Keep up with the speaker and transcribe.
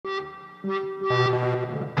Can't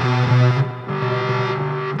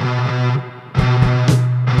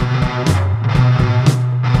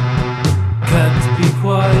be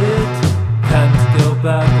quiet, can't go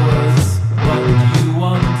backwards. What you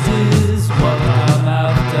want is what I'm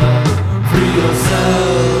after. Free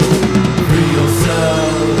yourself, free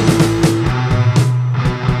yourself.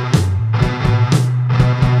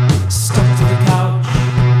 Stuck to the couch,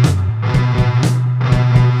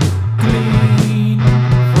 glean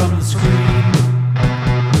from the screen.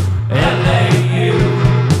 LAU,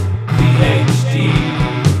 PhD,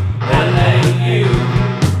 LAU,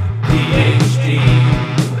 PhD.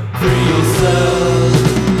 Free yourself,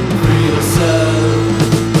 free yourself,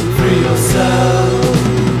 free yourself,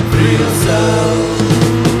 free yourself.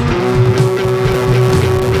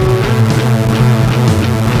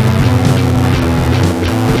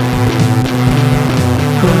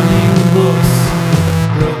 Burning books,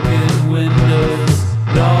 broken windows,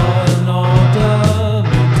 law and order,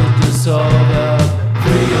 mental disorder.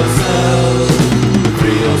 Free yourself,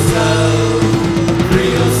 free yourself,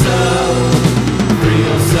 free yourself, free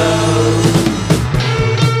yourself.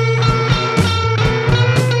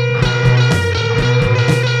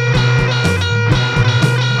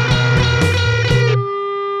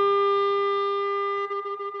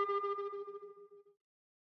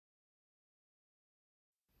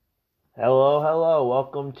 Hello, hello.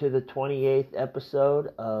 Welcome to the 28th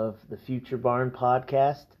episode of the Future Barn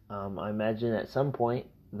podcast. I imagine at some point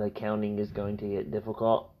the counting is going to get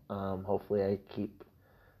difficult. Hopefully I keep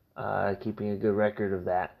keeping a good record of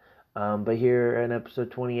that. But here in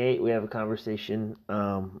episode 28, we have a conversation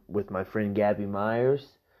with my friend Gabby Myers.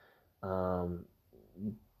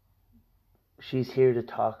 She's here to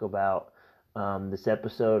talk about this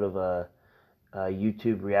episode of a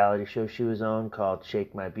YouTube reality show she was on called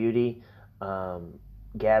Shake My Beauty.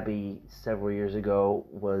 Gabby several years ago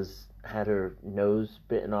had her nose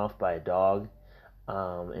bitten off by a dog,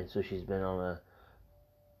 and so she's been on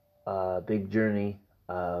a big journey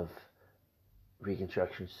of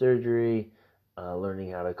reconstruction surgery,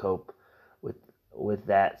 learning how to cope with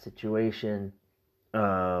that situation,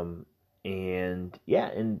 and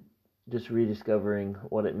just rediscovering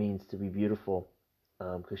what it means to be beautiful,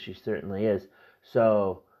 because she certainly is.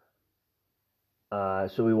 So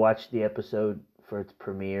we watched the episode for its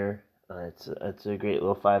premiere. It's a great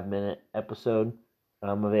little 5-minute episode.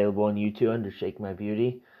 Available on YouTube under Shake My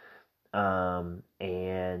Beauty. And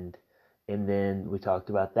then we talked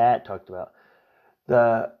about that. Talked about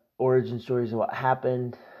the origin stories of what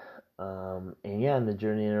happened. And the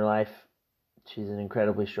journey in her life. She's an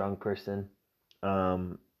incredibly strong person.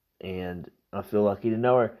 And I feel lucky to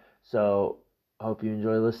know her. So I hope you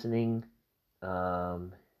enjoy listening.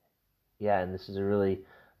 And this is a really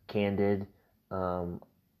candid,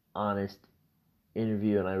 honest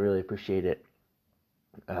interview, and I really appreciate it,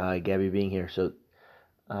 Gabby being here. So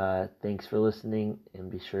thanks for listening, and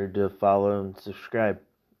be sure to follow and subscribe.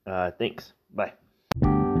 Thanks. Bye. How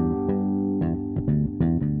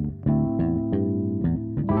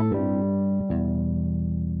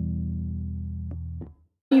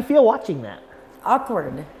do you feel watching that?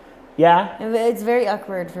 Awkward. Yeah? It's very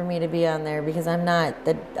awkward for me to be on there because I'm not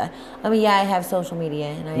I have social media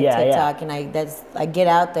and I have TikTok and I get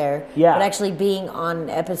out there. Yeah. But actually being on an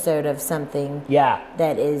episode of something Yeah.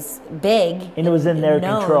 that is big. And it was in their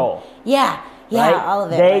control. Yeah. Yeah, right? all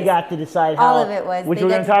of it They was. got to decide how... All of it was. Which we're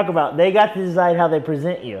going to talk about. They got to decide how they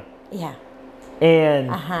present you. Yeah. And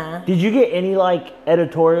did you get any,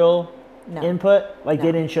 editorial input? They No.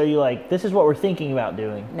 didn't show you, this is what we're thinking about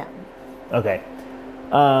doing? No. Okay.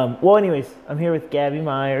 Well, anyways, I'm here with Gabby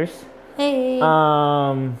Myers. Hey.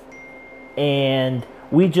 And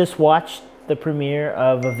we just watched the premiere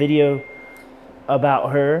of a video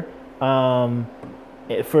about her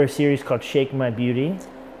for a series called Shake My Beauty.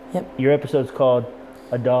 Yep. Your episode's called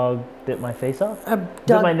A Dog Bit My Face Off? A dog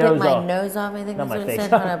bit my nose off, I think Not that's my what it face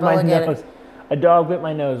said. off, Hold up, my I'll look at nose. it. A dog bit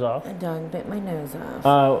my nose off. A dog bit my nose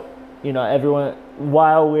off. Everyone,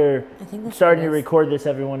 while we're I think that's starting to what it is. record this,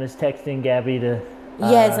 everyone is texting Gabby to...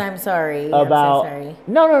 Yes, I'm sorry. about I'm so sorry.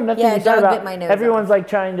 no nothing Yeah, to say dog about. bit my nose Everyone's off.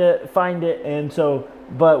 trying to find it, and so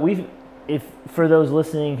if for those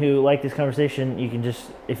listening who like this conversation, you can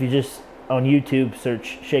if you just on YouTube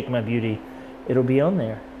search Shake My Beauty, it'll be on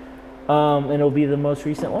there, and it'll be the most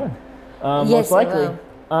recent one, Yes, most likely. it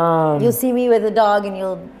will. You'll see me with a dog, and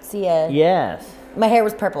you'll see a. Yes. My hair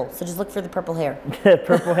was purple, so just look for the purple hair.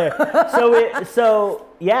 Purple hair. So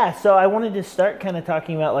I wanted to start kind of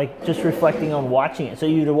talking about just reflecting on watching it. So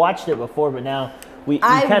you'd watched it before, but now you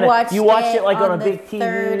watched it on a big TV.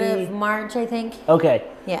 3rd of March, I think. Okay.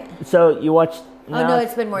 Yeah. So you watched Oh no,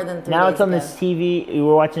 it's been more than 3 days. Now it's on ago. this TV. We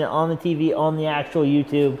were watching it on the TV on the actual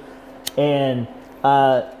YouTube, and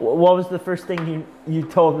what was the first thing you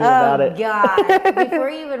told me about it? Oh God! Before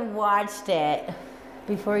you even watched it,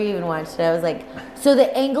 I was like, so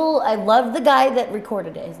the angle. I love the guy that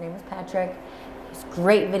recorded it. His name was Patrick. He's a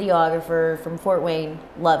great videographer from Fort Wayne.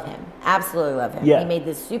 Love him. Absolutely love him. Yeah. He made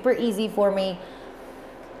this super easy for me.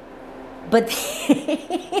 But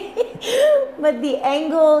but the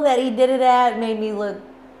angle that he did it at made me look,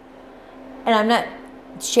 and I'm not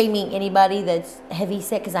shaming anybody that's heavy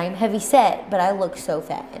set because I am heavy set, but I look so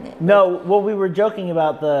fat in it. No, well, we were joking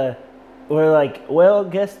about we're like, well,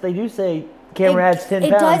 guess they do say camera adds 10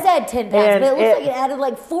 pounds. It does add 10 pounds, And but it looks like it added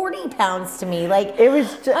like 40 pounds to me. Like it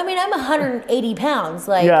was just, I mean, I'm 180 pounds.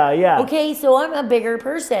 Like, Yeah. Okay, so I'm a bigger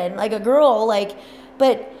person, like a girl. Like,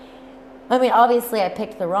 but I mean, obviously, I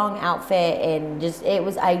picked the wrong outfit, and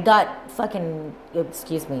I got fucking.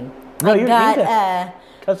 Excuse me. No, you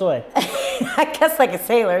cuss away. I cuss like a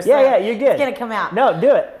sailor. So Yeah, you're good. It's gonna come out. No,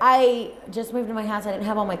 do it. I just moved to my house. I didn't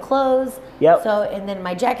have all my clothes. Yep. So, and then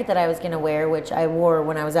my jacket that I was gonna wear, which I wore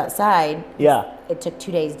when I was outside. Yeah. It took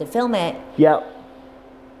 2 days to film it. Yep.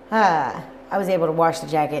 I was able to wash the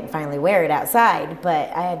jacket and finally wear it outside, but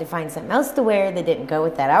I had to find something else to wear that didn't go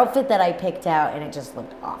with that outfit that I picked out, and it just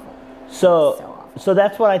looked awful. So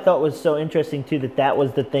that's what I thought was so interesting too, that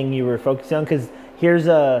was the thing you were focusing on, because here's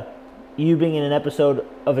you being in an episode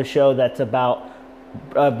of a show that's about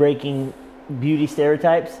breaking beauty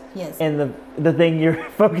stereotypes. Yes. And the thing you're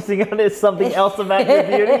focusing on is something else about your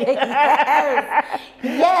beauty.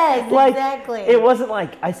 Yes, like, exactly. It wasn't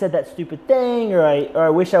like I said that stupid thing, or I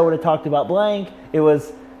wish I would have talked about blank. It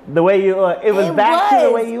was the way you look. It was back to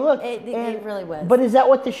the way you look. It really was. But is that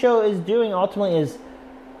what the show is doing ultimately? Is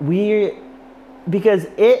because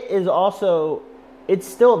it is also, it's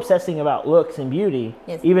still obsessing about looks and beauty,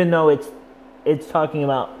 yes. even though it's talking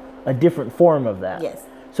about a different form of that. Yes.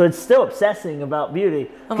 So it's still obsessing about beauty.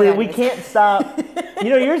 Oh my God, we can't stop.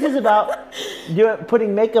 Yours is about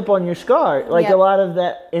putting makeup on your scar. Like Yep. a lot of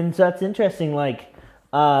that, and so that's interesting. Like,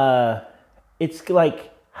 it's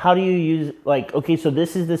like, how do you use, like, okay, so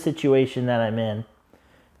this is the situation that I'm in,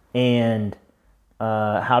 and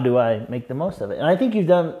how do I make the most of it? And I think you've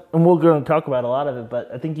done, and we're going to talk about a lot of it, but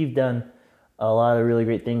I think you've done a lot of really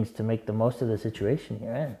great things to make the most of the situation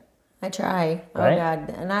you're in. I try. Right? Oh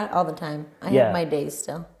God, not all the time. I Yeah. have my days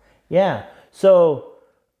still. Yeah. So,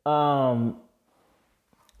 I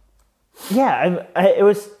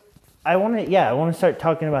want to start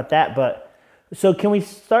talking about that. But so, can we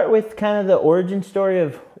start with kind of the origin story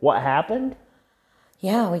of what happened?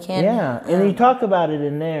 Yeah, we can. Yeah, and you talk about it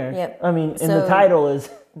in there. Yep. I mean, and the title is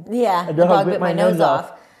the dog bit my nose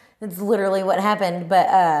off. That's literally what happened. But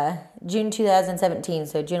June 2017,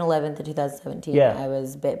 so June 11th of 2017, I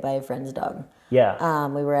was bit by a friend's dog. Yeah.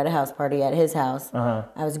 We were at a house party at his house. Uh-huh.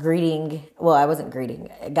 I was greeting. Well, I wasn't greeting.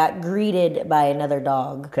 I got greeted by another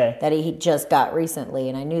dog that he just got recently,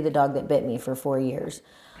 and I knew the dog that bit me for 4 years.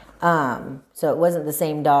 So it wasn't the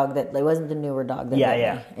same dog it wasn't the newer dog that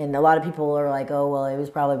bit me. And a lot of people are like, oh, well, it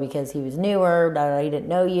was probably because he was newer, he didn't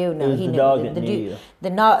know you. No, he knew. The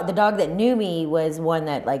dog that knew me was one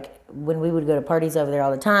that, like, when we would go to parties over there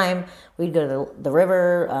all the time, we'd go to the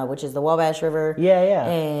river, which is the Wabash River. Yeah.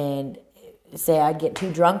 And say I'd get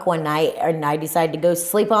too drunk one night and I decided to go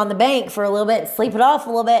sleep on the bank for a little bit, sleep it off a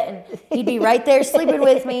little bit, and he'd be right there sleeping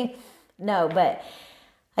with me. No, but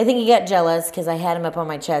I think he got jealous because I had him up on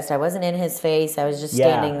my chest. I wasn't in his face. I was just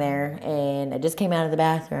standing there, and I just came out of the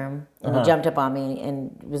bathroom, and he jumped up on me,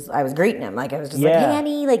 and I was greeting him. Like, I was just like, hey,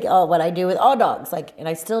 honey, like, what I do with all dogs, like, and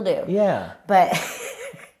I still do. Yeah. But,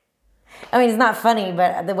 I mean, it's not funny,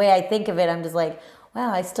 but the way I think of it, I'm just like, wow,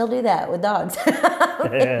 I still do that with dogs.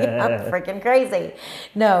 I'm freaking crazy.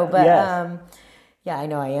 No, but, yeah, I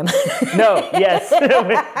know I am. No, yes.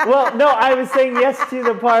 Well, no, I was saying yes to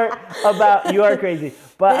the part about you are crazy.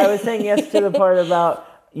 But I was saying yes to the part about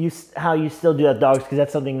how you still do that dogs, because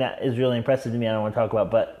that's something that is really impressive to me. I don't want to talk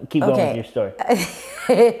about, but keep going with your story.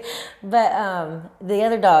 But the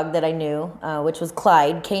other dog that I knew, which was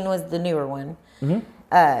Clyde, Kane was the newer one.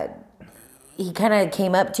 Mm-hmm. He kind of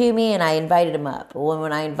came up to me, and I invited him up. Well,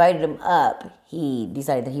 when I invited him up, he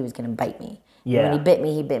decided that he was going to bite me. Yeah. And when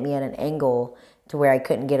he bit me at an angle to where I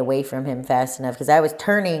couldn't get away from him fast enough because I was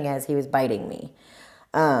turning as he was biting me.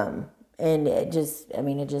 And it just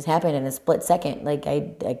happened in a split second. Like,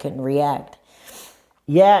 I couldn't react.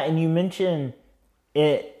 Yeah, and you mentioned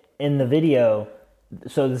it in the video.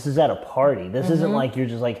 So this is at a party. This isn't like you're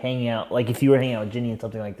just like hanging out. Like if you were hanging out with Ginny and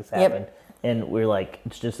something like this happened. And we're like,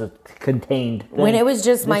 it's just a contained thing. When it was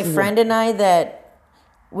just my friend and I that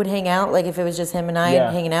would hang out, like if it was just him and I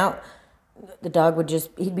hanging out, the dog would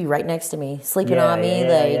he'd be right next to me, sleeping on me,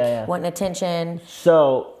 wanting attention.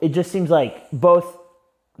 So it just seems like both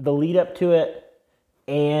the lead up to it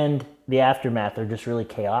and the aftermath are just really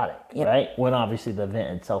chaotic, right? When obviously the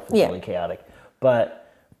event itself is really chaotic.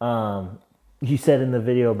 But you said in the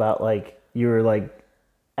video about like, you were like,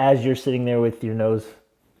 as you're sitting there with your nose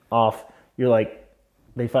off, you're like,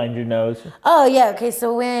 they find your nose. Oh, yeah. Okay.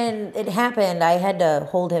 So when it happened, I had to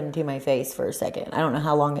hold him to my face for a second. I don't know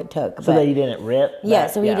how long it took. So that he didn't rip? Yeah.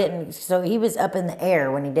 So he didn't. So he was up in the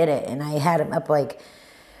air when he did it. And I had him up like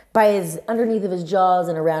by underneath of his jaws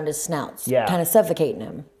and around his snout. Yeah. Kind of suffocating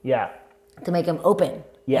him. Yeah. To make him open.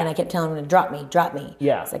 Yeah. And I kept telling him to drop me, drop me.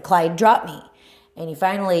 Yeah. It's like, Clyde, drop me. And he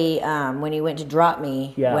finally, when he went to drop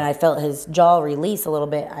me, when I felt his jaw release a little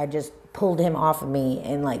bit, I just pulled him off of me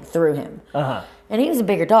and like threw him. Uh-huh. And he was a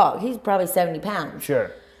bigger dog. He's probably 70 pounds.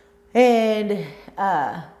 Sure. And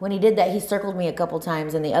when he did that, he circled me a couple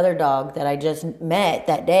times, and the other dog that I just met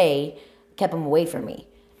that day kept him away from me.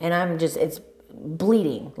 And it's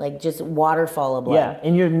bleeding, like just waterfall of blood. Yeah,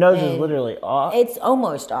 and your nose is literally off. It's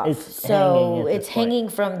almost off. It's hanging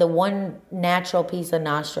from the one natural piece of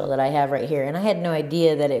nostril that I have right here. And I had no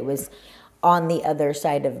idea that it was on the other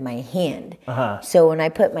side of my hand. Uh-huh. So when I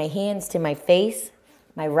put my hands to my face,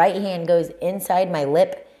 my right hand goes inside my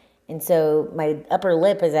lip, and so my upper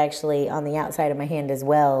lip is actually on the outside of my hand as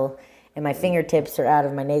well, and my fingertips are out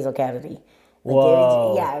of my nasal cavity. Like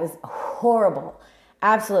Whoa. It was horrible.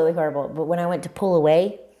 Absolutely horrible. But when I went to pull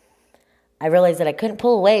away, I realized that I couldn't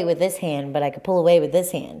pull away with this hand, but I could pull away with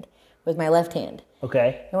this hand, with my left hand.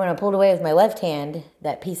 Okay. And when I pulled away with my left hand,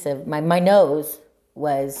 that piece of my nose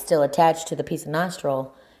was still attached to the piece of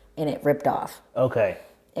nostril, and it ripped off. Okay.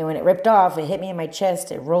 And when it ripped off, it hit me in my chest,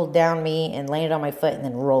 it rolled down me and landed on my foot and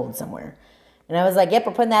then rolled somewhere. And I was like, yep,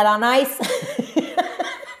 we're putting that on ice.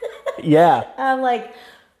 Yeah. I'm like,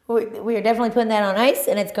 we are definitely putting that on ice,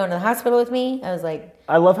 and it's going to the hospital with me. I was like...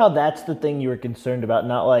 I love how that's the thing you were concerned about,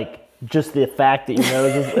 not like just the fact that your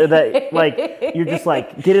nose is... that, like, you're just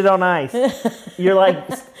like, get it on ice. You're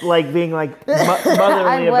like being like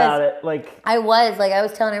motherly about it. Like I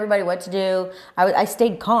was telling everybody what to do. I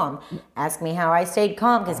stayed calm. Ask me how I stayed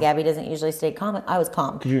calm, because Gabby doesn't usually stay calm. I was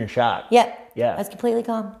calm. Because you're in shock. Yeah. Yeah. I was completely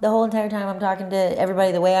calm the whole entire time. I'm talking to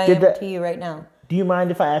everybody the way I am to you right now. Do you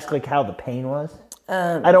mind if I ask like how the pain was?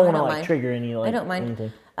 I don't want to like trigger any like. I don't mind.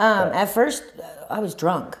 Anything, at first, I was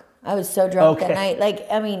drunk. I was so drunk that night. Like,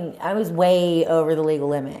 I mean, I was way over the legal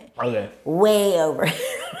limit. Okay. Way over.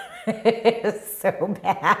 It was so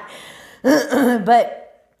bad.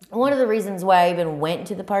 But one of the reasons why I even went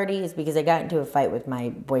to the party is because I got into a fight with my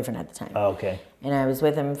boyfriend at the time. Oh, okay. And I was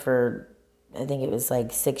with him for, I think it was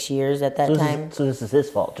like 6 years at that time. So this is his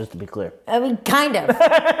fault, just to be clear. I mean, kind of.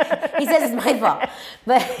 He says it's my fault.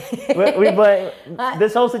 But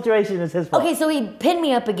this whole situation is his fault. Okay, so he pinned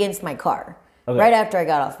me up against my car right after I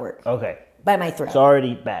got off work. Okay. By my throat. It's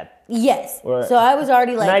already bad. Yes. So I was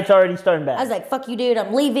already like... Night's already starting bad. I was like, fuck you, dude.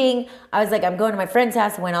 I'm leaving. I was like, I'm going to my friend's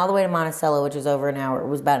house. I went all the way to Monticello, which was over an hour. It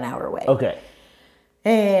was about an hour away. Okay.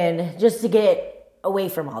 And just to get away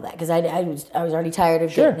from all that, because I was already tired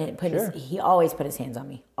of getting it. He always put his hands on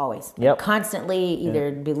me. Always. Yep. Constantly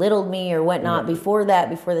either belittled me or whatnot before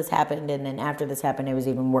this happened. And then after this happened, it was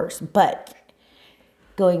even worse. But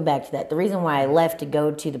going back to that, the reason why I left to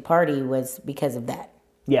go to the party was because of that.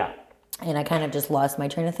 Yeah. And I kind of just lost my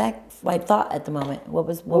train of thought at the moment. What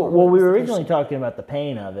was we were originally talking about the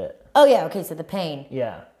pain of it. Oh, yeah. Okay, so the pain.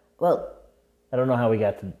 Yeah. Well, I don't know how we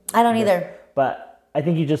got to... I don't either. But I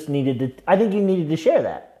think you just needed to... I think you needed to share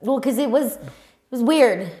that. Well, because it was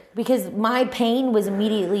weird. Because my pain was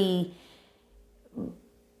immediately...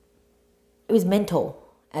 It was mental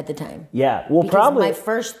at the time. Yeah. Well, because probably... my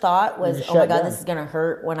first thought was, oh my God, this is going to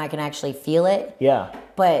hurt when I can actually feel it. Yeah.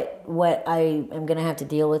 But what I am going to have to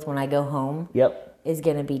deal with when I go home is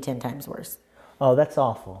going to be 10 times worse. Oh, that's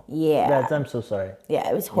awful. Yeah. I'm so sorry. Yeah,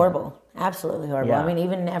 it was horrible. Yeah. Absolutely horrible. Yeah. I mean,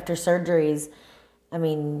 even after surgeries, I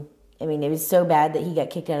mean, it was so bad that he got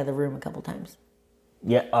kicked out of the room a couple times.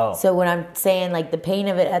 Yeah. Oh. So when I'm saying like the pain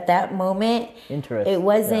of it at that moment, it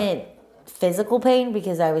wasn't physical pain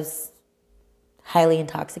because I was highly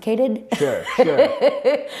intoxicated. Sure.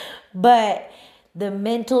 But the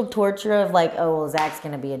mental torture of like, oh, well, Zach's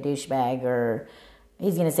going to be a douchebag or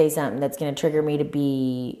he's going to say something that's going to trigger me to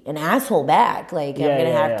be an asshole back. Like, I'm going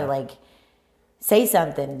to have to like say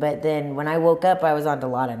something. But then when I woke up, I was on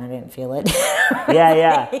Dilaudid and I didn't feel it.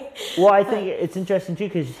 Yeah. Well, I think it's interesting too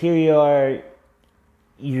because here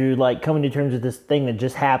you're like coming to terms with this thing that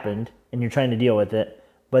just happened and you're trying to deal with it.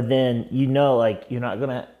 but then like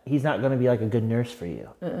he's not gonna be like a good nurse for you,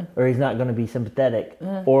 or he's not gonna be sympathetic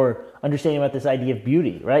or understanding about this idea of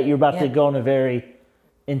beauty, right? You're about to go on a very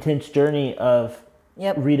intense journey of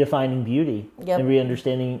redefining beauty and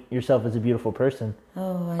re-understanding yourself as a beautiful person.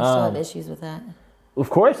 Oh, I still have issues with that. Of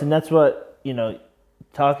course, and that's what,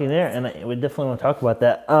 talking there, and we definitely want to talk about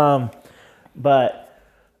that.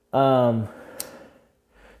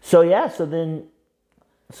 So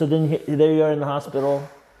then there you are in the hospital,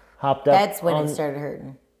 hopped up. That's when it started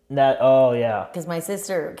hurting. Oh yeah. Because my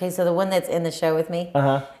sister, so the one that's in the show with me.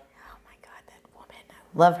 Uh-huh. Oh my God, that woman.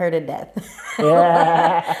 Love her to death.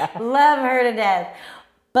 Yeah. Love her to death.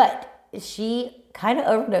 But she kind of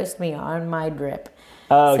overdosed me on my drip.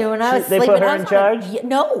 Oh, so when I was they sleeping, put her in charge?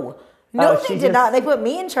 No, they did not. They put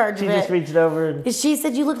me in charge of it. She just reached over. And... She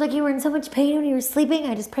said, "You looked like you were in so much pain when you were sleeping.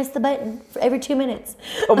 I just pressed the button for every 2 minutes."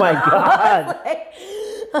 Oh my God.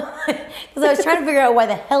 Because I was trying to figure out why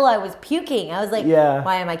the hell I was puking. I was like,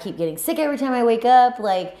 why am I keep getting sick every time I wake up?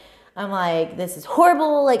 Like, I'm like, this is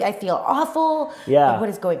horrible. Like, I feel awful. Yeah. Like, what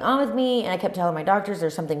is going on with me? And I kept telling my doctors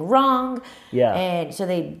there's something wrong. Yeah. And so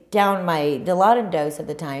they downed my Dilaudid dose at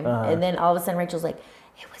the time. And then all of a sudden Rachel's like,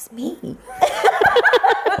 it was me.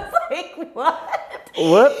 I was like, what?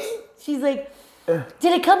 Whoops. She's like,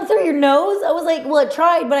 did it come through your nose? I was like, well, it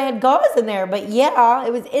tried, but I had gauze in there. But yeah,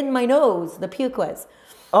 it was in my nose. The puke was.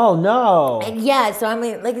 Oh no! And so I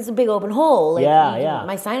mean, like it's a big open hole. Like,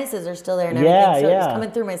 my sinuses are still there and everything, so it was coming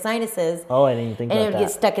through my sinuses. Oh, I didn't even think about that. And it would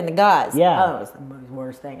get stuck in the gauze. Yeah. Oh, it was the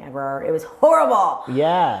worst thing ever. It was horrible.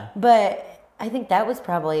 Yeah. But I think that was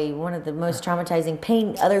probably one of the most traumatizing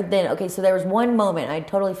pain. Other than so there was one moment I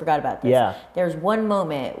totally forgot about this. Yeah. There was one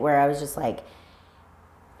moment where I was just like,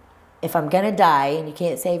 if I'm gonna die and you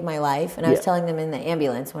can't save my life, and I was telling them in the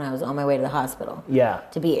ambulance when I was on my way to the hospital. Yeah.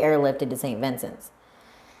 To be airlifted to St. Vincent's.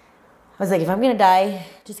 I was like, if I'm going to die,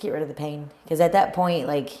 just get rid of the pain. Because at that point,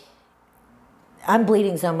 like, I'm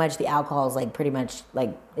bleeding so much, the alcohol is, like, pretty much,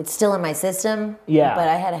 like, it's still in my system. Yeah. But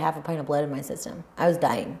I had a half a pint of blood in my system. I was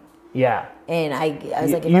dying. Yeah. And I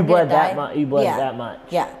was like, if I'm going to die. You bled that much.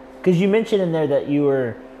 Yeah. Because you mentioned in there that you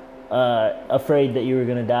were afraid that you were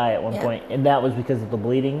going to die at one point. And that was because of the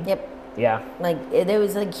bleeding? Yep. Yeah. Like, there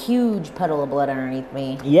was, like, huge puddle of blood underneath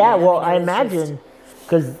me. Yeah, well, I imagine...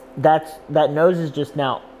 Because that nose is just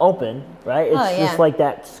now open, right? It's just like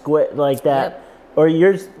that squid, like that. Yep. Or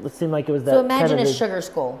yours seemed like it was that. So imagine kind of a sugar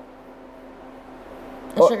skull.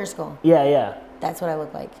 Sugar skull. Yeah, yeah. That's what I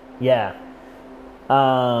look like. Yeah.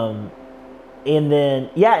 And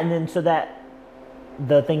then so that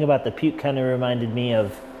the thing about the puke kind of reminded me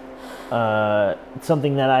of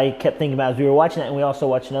something that I kept thinking about as we were watching that, and we also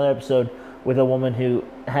watched another episode with a woman who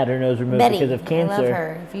had her nose removed Betty, because of cancer. I love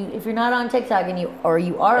her. If you're not on TikTok and you are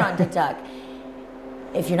on TikTok,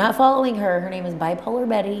 if you're not following her name is Bipolar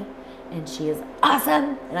Betty, and she is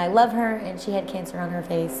awesome, and I love her. And she had cancer on her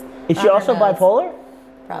face. Is she also bipolar?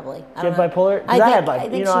 Probably. She had bipolar? I have bipolar. I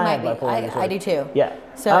think she might be. I do too. Yeah.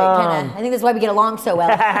 So I think that's why we get along so well.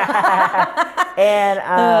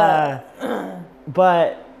 And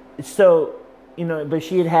but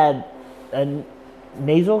she had a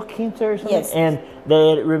nasal cancer or something, yes. And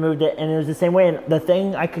they had removed it, and it was the same way. And the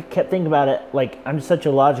thing I kept thinking about it, like I'm just such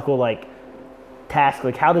a logical task,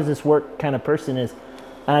 like how does this work kind of person is,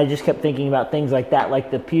 and I just kept thinking about things like that, like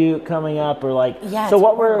the puke coming up, or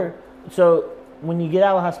so when you get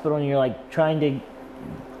out of the hospital and you're trying to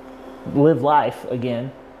live life again,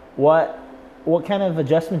 what kind of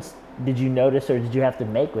adjustments did you notice or did you have to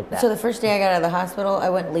make with that? So the first day I got out of the hospital, I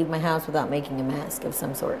wouldn't leave my house without making a mask of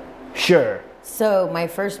some sort. Sure. So my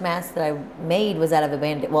first mask that I made was out of a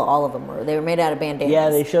bandana. Well, all of them were. They were made out of bandanas. Yeah,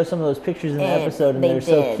 they show some of those pictures in the episode, and they're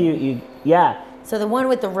so cute. So the one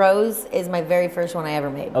with the rose is my very first one I ever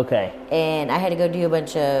made. Okay. And I had to go do a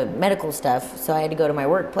bunch of medical stuff. So I had to go to my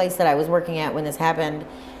workplace that I was working at when this happened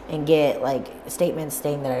and get statements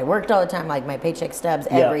stating that I worked all the time, like my paycheck stubs,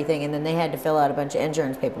 everything. And then they had to fill out a bunch of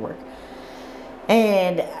insurance paperwork.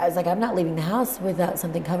 And I was like, I'm not leaving the house without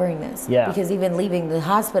something covering this. Yeah. Because even leaving the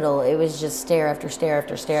hospital, it was just stare after stare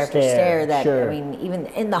after stare after stare. That sure. I mean, even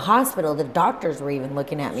in the hospital, the doctors were even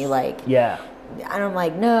looking at me like, yeah. And I'm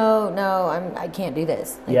like, no, I can't do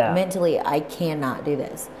this. Mentally, I cannot do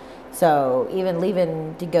this. So even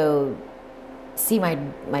leaving to go see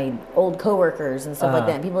my old coworkers and stuff like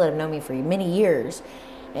that, and people that have known me for many years,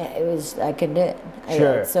 I couldn't do it.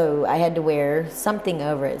 Sure. So I had to wear something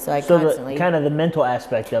over it. So constantly. Kind of the mental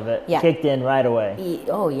aspect of it kicked in right away.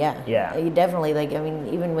 Oh, yeah. Yeah. You definitely,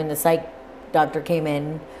 even when the psych doctor came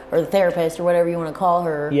in, or the therapist, or whatever you want to call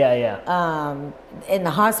her. In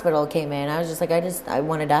the hospital came in. I was just like, I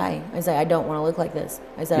want to die. I said, I don't want to look like this.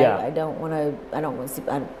 I said, I don't want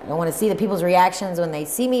to see the people's reactions when they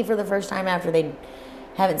see me for the first time after they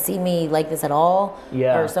haven't seen me like this at all.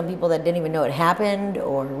 Or some people that didn't even know it happened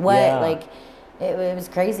or what. Like, it was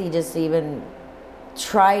crazy just to even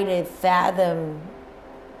try to fathom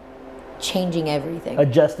changing everything,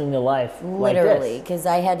 adjusting to life, literally, because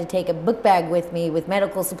I had to take a book bag with me with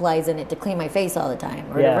medical supplies in it to clean my face all the time,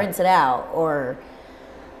 or to rinse it out,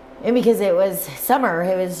 and because it was summer,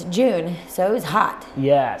 it was June, so it was hot.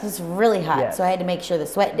 It was really hot, so I had to make sure the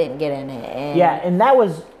sweat didn't get in it. And that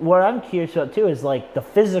was what I'm curious about too, is like the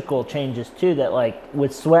physical changes too, that like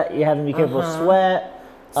with sweat, you have to be careful with sweat.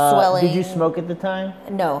 Swelling. Did you smoke at the time?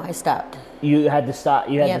 No, I stopped. You had to stop.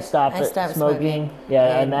 You had to stop I stopped smoking. Yeah,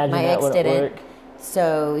 I imagine my that ex wouldn't didn't, work.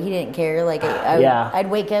 so he didn't care. Like, I'd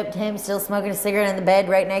wake up to him still smoking a cigarette in the bed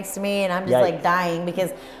right next to me, and I'm just like dying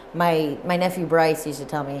because my nephew Bryce used to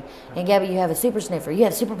tell me, "And Gabby, you have a super sniffer. You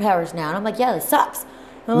have superpowers now." And I'm like, "Yeah, this sucks."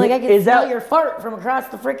 I'm like, "I can smell your fart from across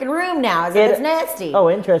the freaking room now. It's nasty." Oh,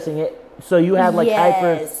 interesting. So you have like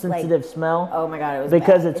hypersensitive smell? Oh my god, it was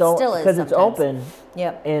because bad. it's open.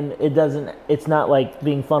 Yep. And it's not like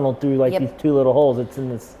being funneled through like these two little holes. It's in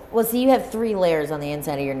this. Well, see, you have 3 layers on the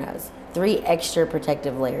inside of your nose. 3 extra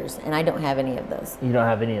protective layers, and I don't have any of those. You don't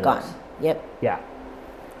have any of those. Gone. Yep. Yeah.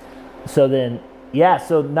 So then,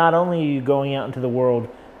 so not only are you going out into the world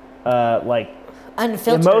like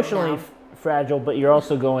unfiltered, emotionally fragile, but you're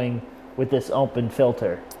also going with this open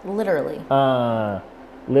filter. Literally.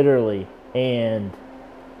 Literally. And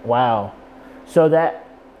wow. So that,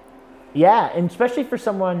 and especially for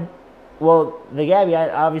someone, well, the Gabby,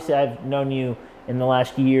 obviously I've known you in the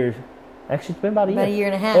last year. Actually, it's been about a year. About a year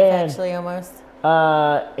and a half, actually, almost.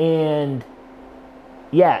 And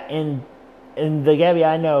the Gabby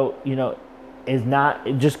I know, is not,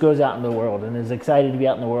 it just goes out in the world and is excited to be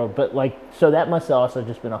out in the world. But like, so that must have also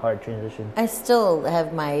just been a hard transition. I still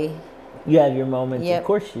have You have your moments. Yep. Of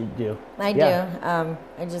course you do. I do.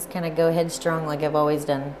 I just kind of go headstrong like I've always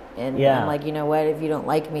done. And I'm like, you know what? If you don't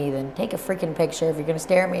like me, then take a freaking picture. If you're going to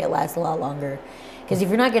stare at me, it lasts a lot longer. Because if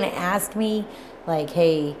you're not going to ask me, like,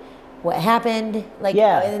 hey, what happened? Like,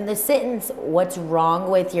 in the sentence, what's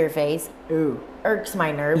wrong with your face? Ooh, irks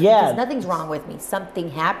my nerves. Because nothing's wrong with me.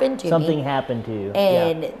 Something happened to me. Something happened to you.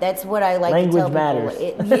 And that's what I like to tell people.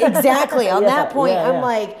 Language matters. Exactly. On that point, I'm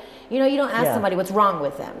like, you don't ask somebody what's wrong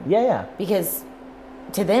with them. Because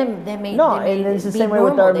to them, they may and it's the same way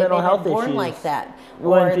with our mental health issues. Born like that,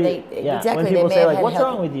 when people say like, "What's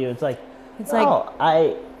wrong with you?" It's like, it's like,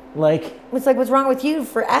 what's wrong with you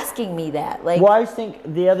for asking me that? Like, well, I think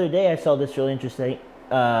the other day I saw this really interesting.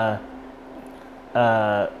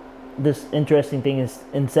 This interesting thing is,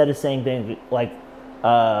 instead of saying things like,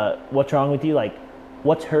 "What's wrong with you?" like,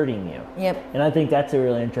 "What's hurting you?" Yep. And I think that's a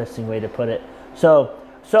really interesting way to put it. So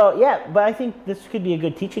but I think this could be a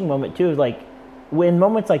good teaching moment too. Like, when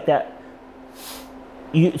moments like that,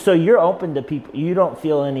 you're open to people. You don't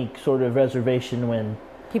feel any sort of reservation when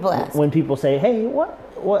people ask. When people say, "Hey,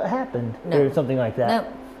 what happened?" or something like that. No,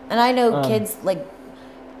 and I know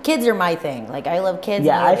kids are my thing. Like, I love kids.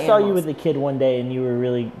 Yeah, I saw animals. you with a kid one day, and you were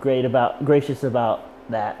really gracious about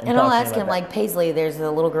that. And I'll ask him, like, Paisley, there's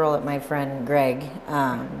a little girl that my friend Greg,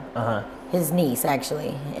 his niece,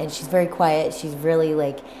 actually, and she's very quiet. She's really,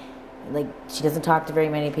 like she doesn't talk to very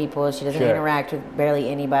many people. She doesn't interact with barely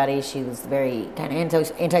anybody. She was very kind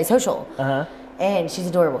of antisocial. And she's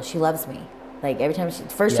adorable. She loves me. Like, every time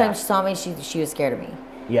first time she saw me, she was scared of me.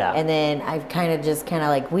 Yeah. And then I've kind of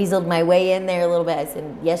like weaseled my way in there a little bit. I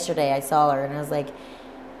said, yesterday I saw her and I was like,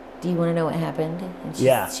 do you want to know what happened?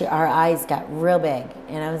 And our eyes got real big.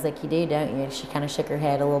 And I was like, you do, don't you? And she kind of shook her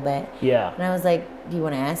head a little bit. Yeah. And I was like, do you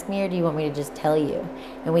want to ask me or do you want me to just tell you?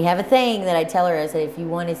 And we have a thing that I tell her. I said,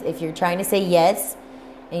 if you're trying to say yes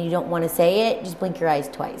and you don't want to say it, just blink your eyes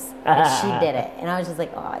twice. And she did it. And I was just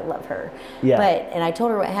like, oh, I love her. Yeah. And I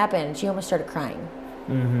told her what happened and she almost started crying.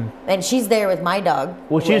 Mm-hmm. And she's there with my dog.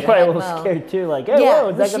 Well, she was probably a little scared too. Like, hey, whoa,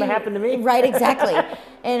 is that going to happen to me? Right, exactly.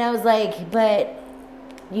 And I was like, but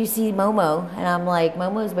you see Momo, and I'm like,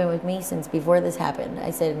 Momo's been with me since before this happened.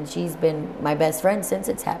 I said, and she's been my best friend since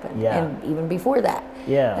it's happened, and even before that.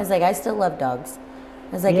 Yeah. I was like, I still love dogs.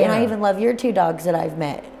 I was like, and I even love your 2 dogs that I've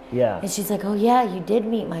met. Yeah. And she's like, oh yeah, you did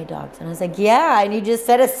meet my dogs. And I was like, yeah, and you just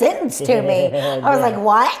said a sentence to me. I was like,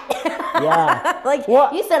 what? Yeah. Like,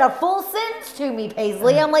 what? You said a full sentence to me,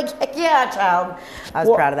 Paisley. I'm like, heck yeah, child. I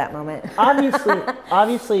was proud of that moment.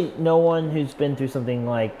 obviously, no one who's been through something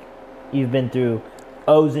like you've been through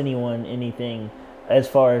owes anyone anything. as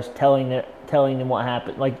far as telling them what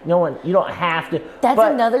happened. Like no one, you don't have to. That's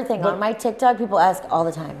another thing on my TikTok. People ask all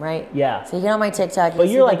the time, right? Yeah. So you get on my TikTok, but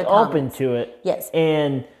you're like open to it. Yes.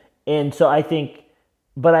 And so I think,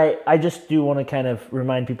 but I just do want to kind of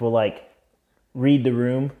remind people, like, read the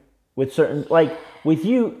room with certain, like with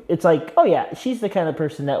you, it's like, oh yeah, she's the kind of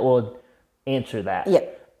person that will answer that.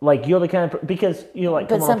 Yep. Like you're the kind of because you're like.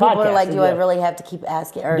 But some people are like, do I really have to keep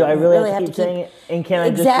asking? Or do I really have to keep saying it? And can I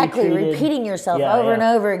exactly just be repeating yourself over and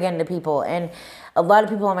over again to people? And a lot of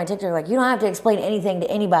people on my TikTok are like, you don't have to explain anything to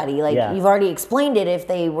anybody. Like you've already explained it if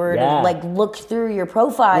they were to like look through your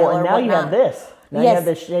profile. Well, and now you have this. Now you have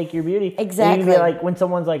this Shake Your Beauty. Exactly. And you can be like, when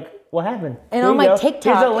someone's like, what happened? And on my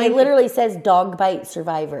TikTok, it literally says dog bite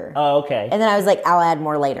survivor. Oh, okay. And then I was like, I'll add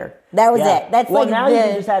more later. That was it. That's well, like now you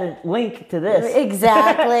can just add a link to this.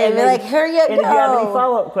 Exactly. And be like, here you go. And if you have any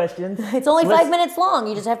follow-up questions. It's only 5 minutes long.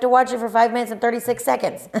 You just have to watch it for 5 minutes and 36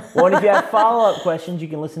 seconds. Well, and if you have follow-up questions, you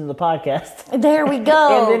can listen to the podcast. There we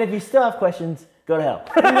go. And then if you still have questions, go to hell.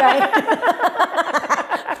 Right.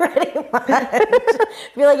 Pretty much.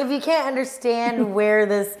 Be like, if you can't understand where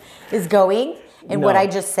this is going and what I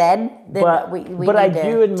just said, then but I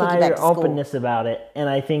do admire your openness about it, and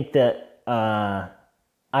I think that I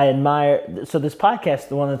admire. So this podcast,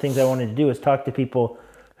 one of the things I wanted to do is talk to people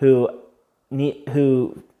who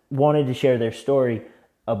wanted to share their story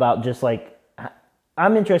about just like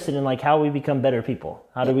I'm interested in like how we become better people.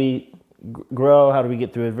 How do we grow? How do we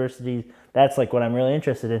get through adversities? That's like what I'm really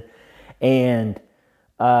interested in, and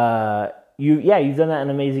you've done that in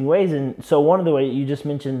amazing ways. And so one of the ways you just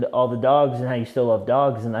mentioned all the dogs and how you still love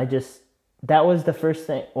dogs, and that was the first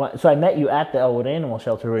thing. So I met you at the Elwood Animal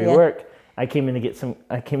Shelter where you work. I came in to get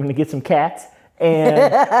some cats,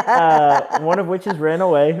 and one of which has ran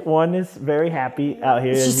away. One is very happy out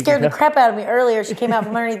here. She scared the crap out of me earlier. She came out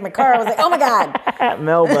from underneath my car. I was like, oh my God.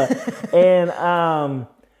 Melba. And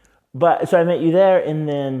but so I met you there, and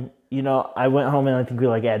then I went home and I think we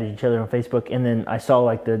like added each other on Facebook, and then I saw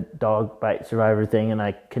like the dog bite survivor thing, and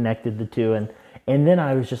I connected the two, and then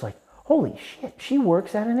I was just like, holy shit, she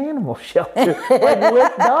works at an animal shelter like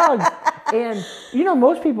with dogs. And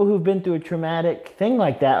most people who've been through a traumatic thing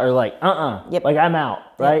like that are like, like I'm out,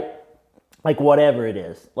 right? Like whatever it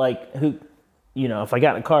is, like who, if I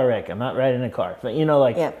got in a car wreck, I'm not riding a car, but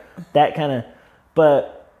that kind of,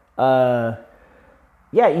 but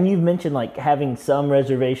yeah, and you've mentioned like having some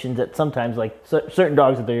reservations that sometimes like certain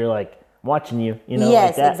dogs that you're like watching you, Yes,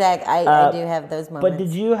 like that. exactly. I do have those moments. But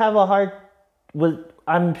did you have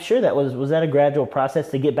I'm sure that was that a gradual process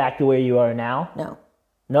to get back to where you are now?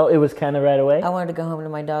 No, it was kind of right away? I wanted to go home to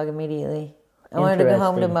my dog immediately. I wanted to go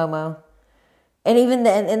home to Momo. And even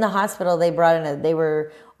in the hospital, they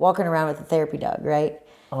were walking around with a therapy dog, right?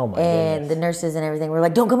 Oh my goodness. The nurses and everything were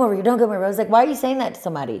like, don't come over here, don't come over here. I was like, why are you saying that to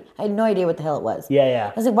somebody? I had no idea what the hell it was. Yeah.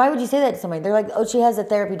 I was like, why would you say that to somebody? They're like, oh, she has a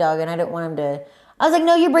therapy dog, and I didn't want him to. I was like,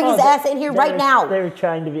 no, you bring his ass in here right now. They were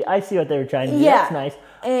trying to be, I see what they were trying to do. Yeah. That's nice.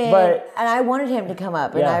 And I wanted him to come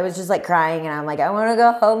up, and I was just like crying, and I'm like, I want to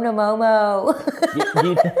go home to Momo.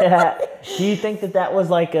 Do you think that was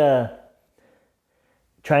like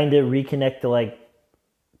trying to reconnect to like?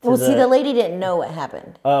 See, the lady didn't know what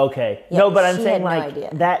happened. Oh, okay. Yeah, no, but I'm saying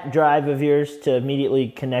like that drive of yours to immediately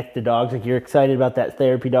connect the dogs, like you're excited about that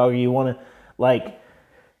therapy dog, or you want to like,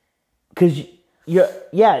 because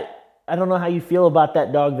I don't know how you feel about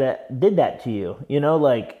that dog that did that to you,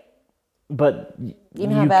 like, but you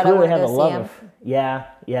know how bad I want to go see him?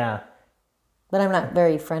 Yeah. But I'm not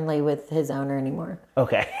very friendly with his owner anymore.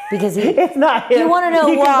 Okay. Because it's not him. You want to know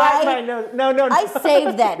why? No. I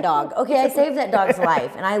saved that dog. Okay, I saved that dog's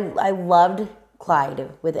life. And I loved Clyde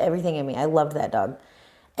with everything in me. I loved that dog.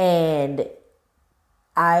 And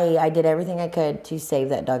I did everything I could to save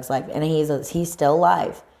that dog's life. And he's still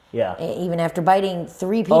alive. Yeah. Even after biting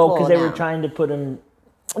 3 people. Oh, because they were trying to put him.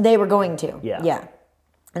 They were going to. Yeah.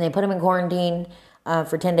 And they put him in quarantine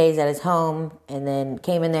for 10 days at his home, and then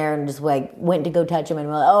came in there and just like went to go touch him, and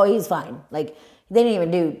we're like, oh, he's fine. Like they didn't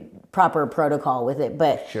even do proper protocol with it,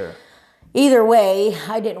 but sure. Either way,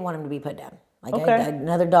 I didn't want him to be put down. Like okay. I had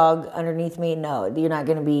another dog underneath me. No, you're not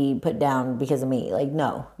going to be put down because of me. Like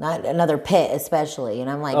no, not another pit especially. And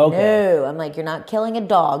I'm like, no. I'm like, you're not killing a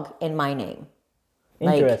dog in my name.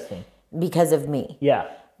 Interesting. Like, because of me. Yeah.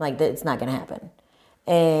 Like it's not going to happen.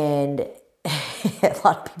 And a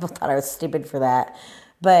lot of people thought I was stupid for that,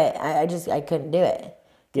 but I couldn't do it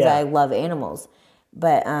because I love animals.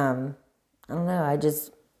 But I don't know.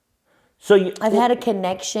 I've had a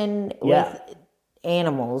connection with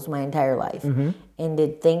animals my entire life, and to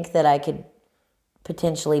think that I could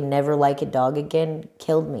potentially never like a dog again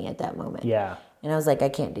killed me at that moment. Yeah. And I was like, I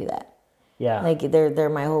can't do that. Yeah. Like they're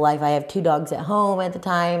my whole life. I have 2 dogs at home at the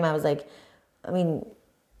time. I was like, I mean,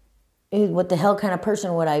 what the hell kind of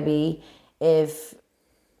person would I be if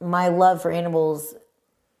my love for animals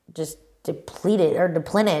just depleted or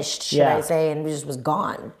deplenished, should I say, and just was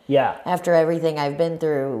gone. Yeah. After everything I've been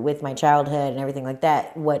through with my childhood and everything like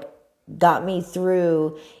that, what got me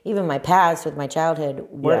through even my past with my childhood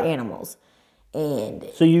were animals. And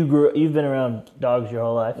so you've been around dogs your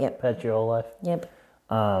whole life? Yep. Pets your whole life? Yep.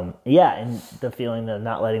 And the feeling of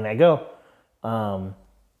not letting that go.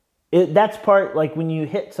 That's part, like when you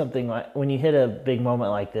hit something, like when you hit a big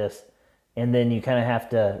moment like this, and then you kind of have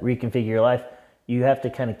to reconfigure your life, you have to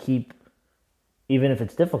kind of keep, even if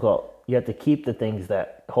it's difficult, you have to keep the things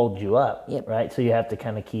that hold you up, right? So you have to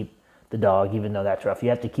kind of keep the dog, even though that's rough. You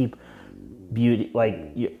have to keep beauty,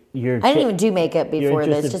 like your. I didn't even do makeup before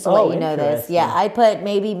this, just to let you know this. Yeah, I put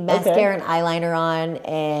maybe mascara and eyeliner on,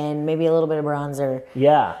 and maybe a little bit of bronzer.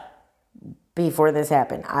 Yeah. Before this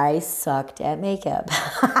happened, I sucked at makeup.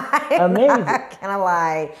 Amazing. I'm not gonna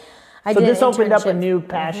lie. So this opened up a new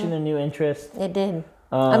passion, a new interest. It did.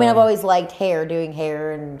 I mean, I've always liked doing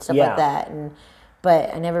hair and stuff like that,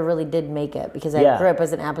 but I never really did makeup because I grew up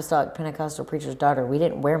as an apostolic Pentecostal preacher's daughter. We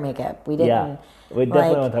didn't wear makeup. We didn't. Yeah, we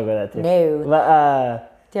definitely want to talk about that too. No,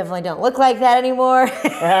 but, definitely don't look like that anymore.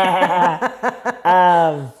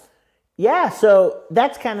 Yeah, so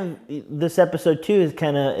that's kind of this episode too.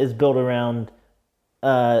 Is built around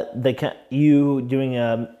you doing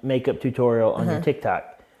a makeup tutorial on your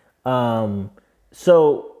TikTok.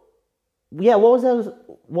 So yeah, what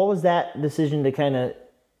was that decision to kind of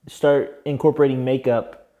start incorporating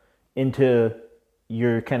makeup into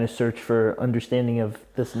your kind of search for understanding of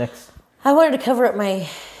this next? I wanted to cover up my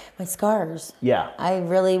scars. Yeah. I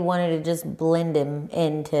really wanted to just blend them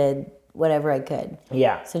into whatever I could.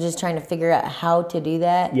 Yeah. So just trying to figure out how to do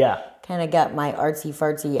that. Yeah. Kind of got my artsy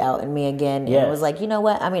fartsy out in me again. And I was like, you know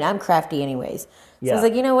what? I mean, I'm crafty anyways. So I was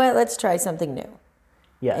like, you know what? Let's try something new.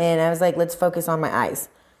 Yeah. And I was like, let's focus on my eyes.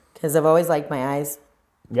 Because I've always liked my eyes.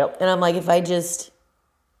 Yep. And I'm like, if I just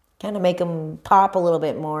kind of make them pop a little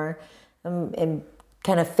bit more and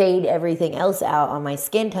kind of fade everything else out on my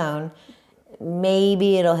skin tone,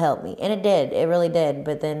 maybe it'll help me. And it did. It really did.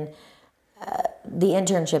 But then the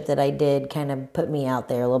internship that I did kind of put me out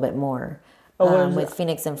there a little bit more with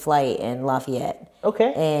Phoenix in Flight and Lafayette.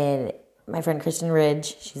 Okay. And my friend Kristen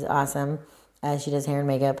Ridge, she's awesome. She does hair and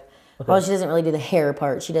makeup. Okay. Well, she doesn't really do the hair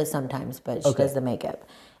part. She does sometimes, but she does the makeup.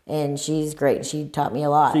 And she's great. She taught me a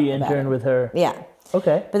lot. So you interned with her? Yeah.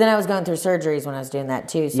 Okay. But then I was going through surgeries when I was doing that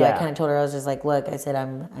too. So I kind of told her, I was just like, look, I said,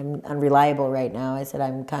 I'm unreliable right now. I said,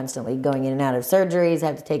 I'm constantly going in and out of surgeries. I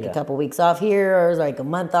have to take a couple weeks off here or like a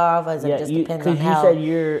month off. I was like, just depends on how. Because you said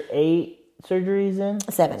you're 8 surgeries in?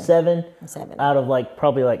 7. 7? 7. Out of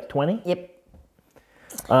probably 20? Yep.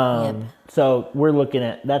 So we're looking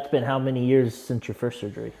at, that's been how many years since your first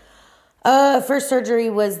surgery? First surgery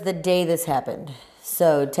was the day this happened.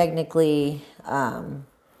 So technically,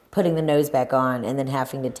 putting the nose back on and then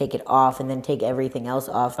having to take it off and then take everything else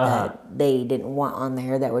off that they didn't want on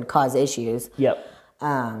there that would cause issues. Yep.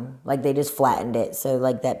 Like they just flattened it. So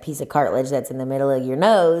like that piece of cartilage that's in the middle of your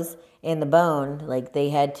nose and the bone, like they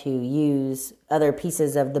had to use other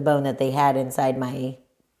pieces of the bone that they had inside my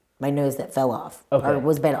nose that fell off or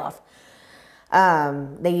was bent off.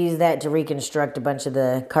 They used that to reconstruct a bunch of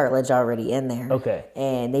the cartilage already in there. Okay.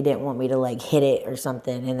 And they didn't want me to hit it or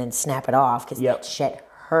something and then snap it off because that shit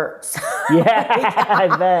hurts. Yeah, I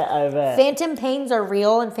bet. Phantom pains are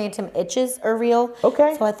real and phantom itches are real.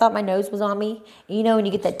 Okay. So I thought my nose was on me. You know, when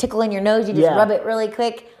you get that tickle in your nose, you just rub it really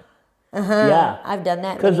quick. Yeah. I've done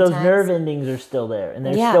that because those times. nerve endings are still there and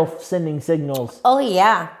they're still sending signals. Oh,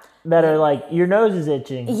 yeah. That are your nose is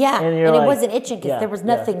itching. Yeah, and it wasn't itching because there was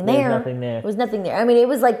nothing there. There's nothing there. There was nothing there. I mean, it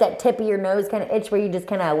was like that tip of your nose kind of itch where you just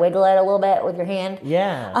kind of wiggle it a little bit with your hand.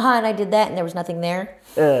 Yeah. And I did that and there was nothing there.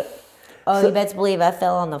 You best believe I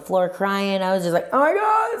fell on the floor crying. I was just like, oh my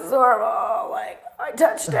God, it's horrible. I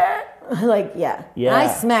touched it. Yeah. And I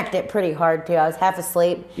smacked it pretty hard too. I was half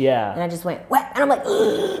asleep. Yeah. And I just went, wet. And I'm like,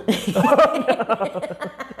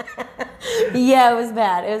 yeah, it was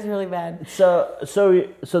bad. It was really bad. So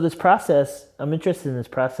this process, I'm interested in this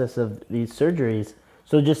process of these surgeries.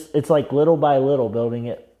 So it's little by little building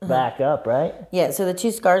it back up, right? Yeah, so the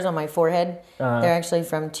 2 scars on my forehead, they're actually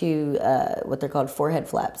from 2, what they're called forehead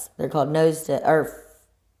flaps. They're called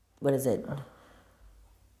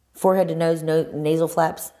forehead to nose, nasal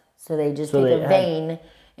flaps. So they just take a vein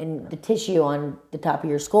and the tissue on the top of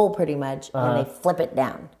your skull pretty much, and they flip it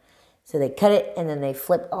down. So they cut it and then they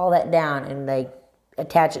flip all that down and they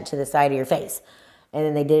attach it to the side of your face. And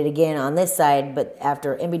then they did it again on this side, but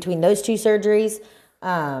in between those 2 surgeries,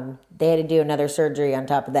 they had to do another surgery on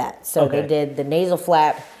top of that. So they did the nasal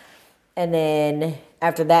flap, and then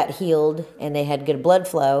after that healed and they had good blood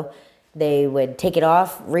flow, they would take it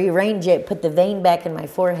off, rearrange it, put the vein back in my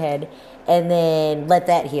forehead, and then let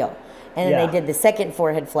that heal. And then they did the second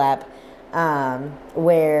forehead flap,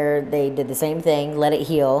 where they did the same thing, let it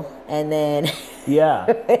heal, and then it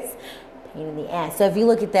was pain in the ass. So if you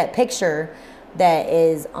look at that picture that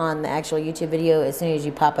is on the actual YouTube video, as soon as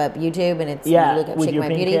you pop up YouTube and it's you look up with Shake your My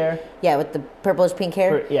pink Beauty, hair? with the purplish pink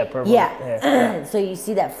hair, purple hair. Yeah. So you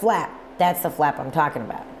see that flap. That's the flap I'm talking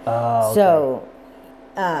about. Oh, okay. So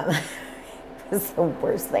it's the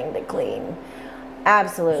worst thing to clean.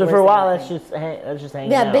 Absolutely. So for a while, that's just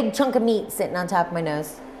hanging out. Yeah, big chunk of meat sitting on top of my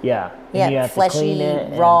nose. Yeah. Yeah, you have fleshy, to clean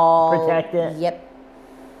it raw. and protect it. Yep.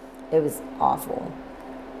 It was awful.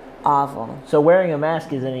 Awful. So wearing a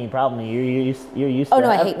mask isn't any problem. You're used to Oh, no,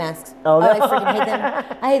 that. I hate masks. Oh, no. I freaking hate them.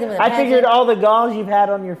 I hate them with a I passion. figured all the gauze you've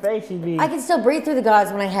had on your face, you'd be... I can still breathe through the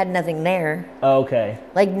gauze when I had nothing there. Oh, okay.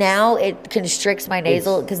 Like now, it constricts my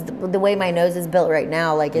nasal because the way my nose is built right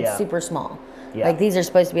now, like it's super small. Yeah. Like these are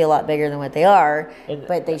supposed to be a lot bigger than what they are,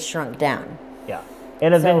 but they shrunk down. Yeah.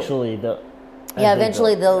 And eventually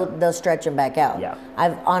eventually they'll stretch them back out. Yeah.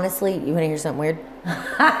 I've honestly, you want to hear something weird?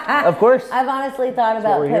 Of course. I've honestly thought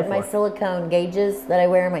about putting my silicone gauges that I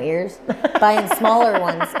wear in my ears, buying smaller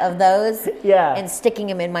ones of those, and sticking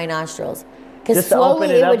them in my nostrils. Because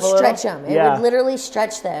slowly it would stretch them. It would literally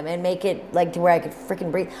stretch them and make it like to where I could freaking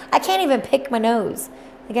breathe. I can't even pick my nose.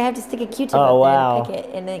 Like I have to stick a Q-tip up there and pick it.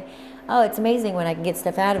 And then, it's amazing when I can get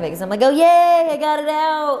stuff out of it. Because I'm like, oh yay, I got it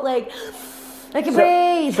out. Like I can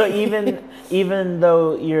breathe. So even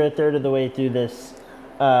though you're a third of the way through this,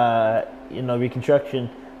 reconstruction,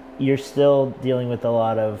 you're still dealing with a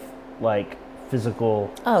lot of like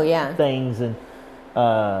physical things and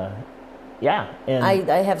and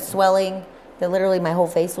I have swelling that literally my whole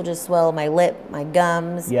face will just swell, my lip, my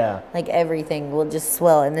gums, like everything will just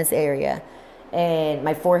swell in this area, and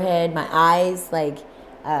my forehead, my eyes, like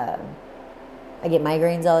I get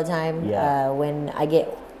migraines all the time. When I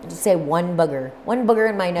get say one booger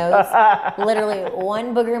in my nose, literally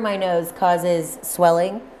one booger in my nose causes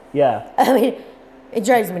swelling. I mean, it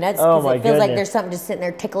drives me nuts because it feels like there's something just sitting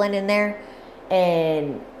there tickling in there.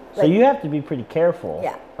 And so you have to be pretty careful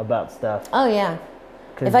about stuff. Oh, yeah.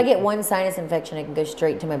 If I get one sinus infection, it can go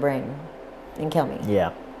straight to my brain and kill me.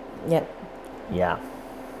 Yeah. Yep. Yeah.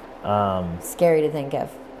 Scary to think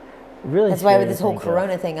of. Really That's why with this whole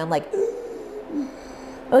corona thing, I'm like...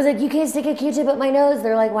 I was like, you can't stick a Q-tip up my nose.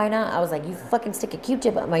 They're like, why not? I was like, you fucking stick a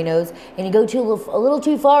Q-tip up my nose and you go a little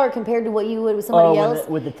too far compared to what you would with somebody else.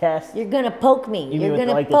 With the test? You're going to poke me. You're going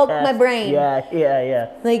to poke my brain.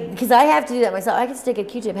 Yeah. Like, because I have to do that myself. I can stick a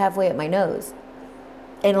Q-tip halfway up my nose.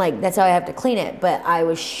 And, like, that's how I have to clean it. But I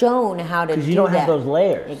was shown how to do that. Because you don't have those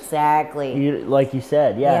layers. Exactly. Like you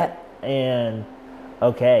said, And,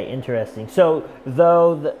 okay, interesting. So,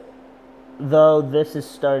 though this is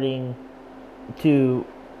starting to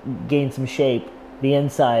gain some shape, the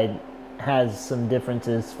inside has some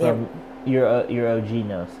differences from your OG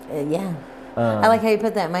nose. I like how you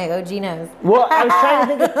put that, my OG nose. Well, I was trying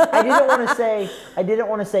to think I didn't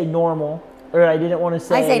want to say normal, or I didn't want to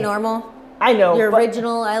say... I say normal. I know. Your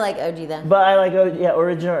original, I like OG then. But I like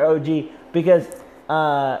original or OG because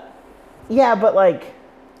but like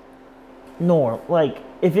normal, like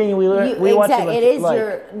if any we watch it is like,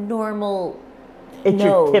 your normal. It's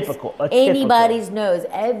nose. your typical. Anybody's nose,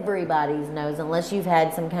 everybody's nose, unless you've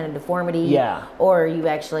had some kind of deformity. Or you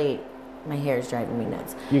actually, my hair is driving me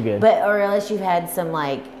nuts. You're good. Or unless you've had some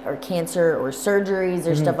or cancer or surgeries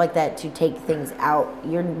or stuff like that to take things out.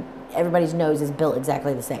 Everybody's nose is built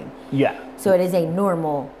exactly the same. So it is a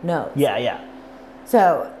normal nose.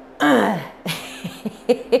 So, and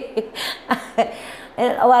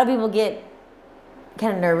a lot of people get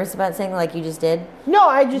kind of nervous about saying like you just did. No,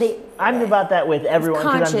 I'm about that with everyone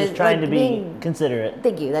because I'm just trying to be considerate.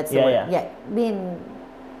 Thank you. That's the word. Being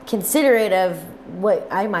considerate of what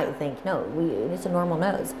I might think. No, it's a normal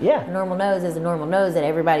nose. A normal nose is a normal nose that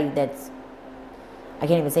everybody that's... I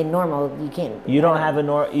can't even say normal. You can't... You don't have a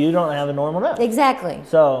normal nose. Exactly.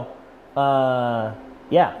 So, So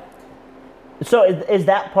is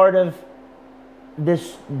that part of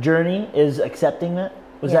this journey, is accepting that?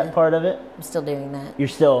 Was that part of it? I'm still doing that. You're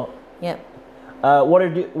still... Yep. What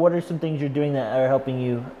are some things you're doing that are helping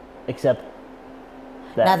you accept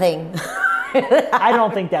that? Nothing. I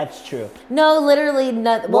don't think that's true. No, literally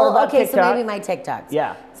nothing. Well, okay, TikTok? so maybe my TikToks.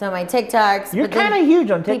 Yeah. So my TikToks. You're kind of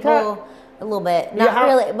huge on TikTok. A little bit, not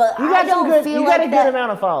really, but I don't feel you like got a good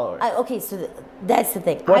amount of followers. Okay, so that's the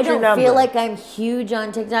thing. What's your I don't number? feel like I'm huge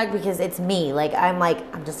on TikTok because it's me. Like I'm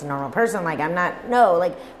just a normal person. Like I'm not. No,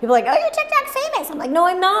 like people are like, oh, you're TikTok famous. I'm like, no,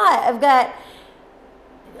 I'm not. I've got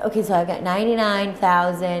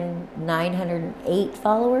 99,908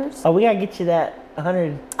 followers. Oh, we gotta get you that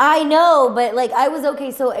 100. I know, but like I was okay.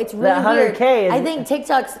 So it's really That 100K weird. is- I think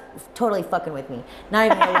TikTok's totally fucking with me. Not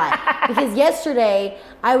even gonna lie. Because yesterday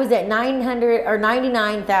I was at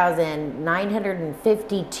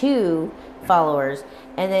 99,952 followers,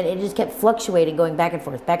 and then it just kept fluctuating, going back and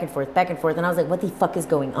forth, back and forth, back and forth. And I was like, what the fuck is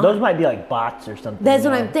going on? Those might be like bots or something. That's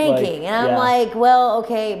what I'm thinking, and I'm yeah. like, well,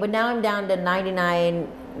 okay, but now I'm down to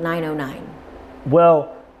 99,909.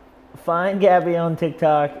 Well, find Gabby on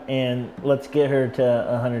TikTok and let's get her to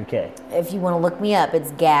 100K. If you want to look me up, it's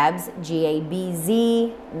Gabs,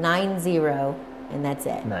 Gabz 90, and that's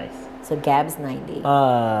it. Nice. So Gabs 90.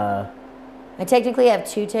 Uh, I technically have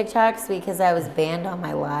 2 TikToks because I was banned on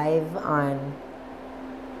my live on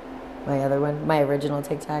my other one, my original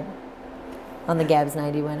TikTok. On the Gabs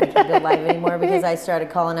 90 one, I can't go live anymore because I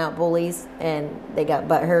started calling out bullies and they got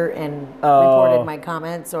butthurt and reported my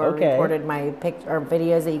comments or reported my or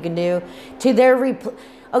videos that you can do to their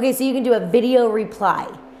Okay, so you can do a video reply.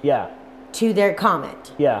 Yeah. To their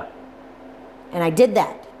comment. Yeah. And I did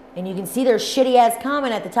that. And you can see their shitty ass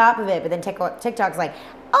comment at the top of it, but then TikTok's like,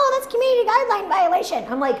 oh, that's community guideline violation.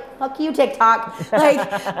 I'm like, fuck you, TikTok. Like,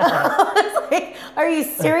 I was like, are you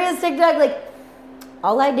serious, TikTok? Like,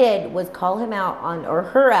 all I did was call him out or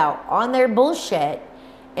her out on their bullshit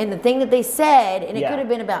and the thing that they said, and it could have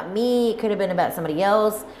been about me, it could have been about somebody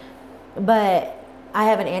else, but I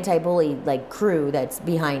have an anti-bully like crew that's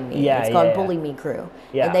behind me. It's called Bully Me Crew.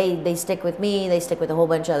 Yeah. And they stick with me, they stick with a whole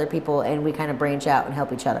bunch of other people, and we kind of branch out and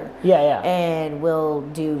help each other. Yeah, yeah. And we'll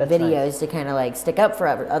do videos to kind of like stick up for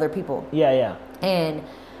other people. Yeah, yeah. And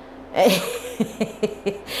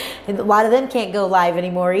and a lot of them can't go live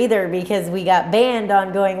anymore either because we got banned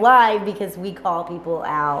on going live because we call people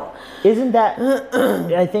out. Isn't that,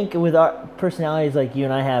 I think with our personalities like you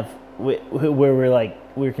and I have, where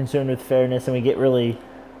we're concerned with fairness and we get really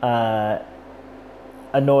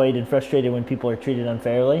annoyed and frustrated when people are treated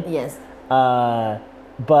unfairly. Yes. But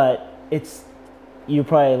you're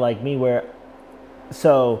probably like me where,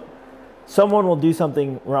 so someone will do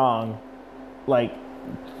something wrong, like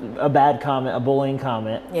a bad comment, a bullying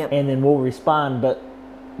comment, and then we'll respond, but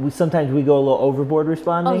sometimes we go a little overboard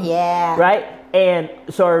responding. Oh, yeah. Right? And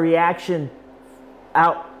so our reaction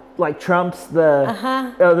trumps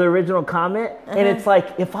the original comment, and it's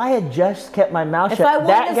like, if I had just kept my mouth shut, if I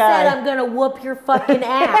wouldn't have said, I'm gonna whoop your fucking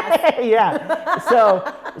ass. Yeah. So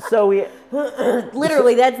we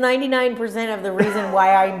literally, that's 99% of the reason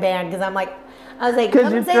why I'm banned, because I was like,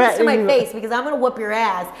 come and say this to my face because I'm going to whoop your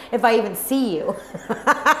ass if I even see you.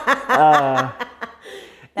 That's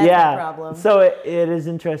the problem. So it is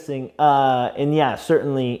interesting. And yeah,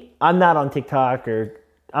 certainly, I'm not on TikTok or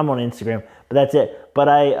I'm on Instagram, but that's it. But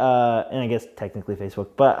and I guess technically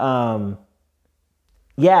Facebook. But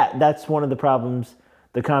yeah, that's one of the problems,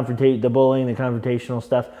 the bullying, the confrontational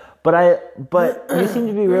stuff. But you seem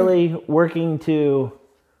to be really working to,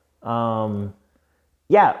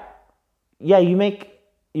 yeah, you make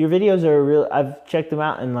your videos are real. I've checked them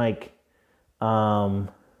out and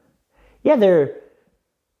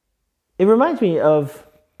it reminds me of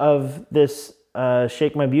this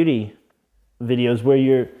Shake My Beauty videos where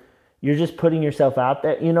you're just putting yourself out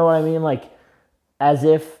there. You know what I mean? Like as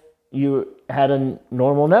if you had a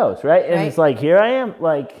normal nose, right? And it's like, here I am,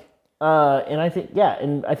 and I think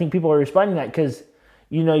and I think people are responding to that because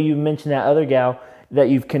you mentioned that other gal that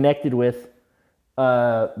you've connected with.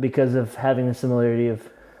 Because of having the similarity of,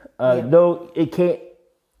 though it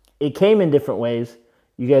came in different ways.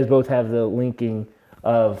 You guys both have the linking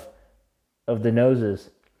of the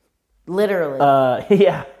noses. Literally.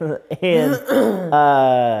 Yeah, and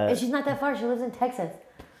she's not that far. She lives in Texas.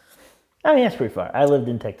 I mean, that's pretty far. I lived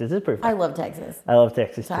in Texas. It's pretty far. I love Texas. I love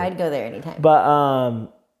Texas so too. I'd go there anytime. But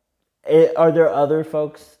are there other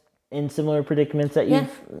folks in similar predicaments that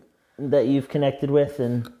you've connected with?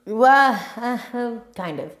 And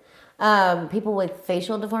kind of people with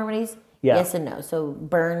facial deformities, yes and no. So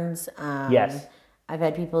burns, yes. I've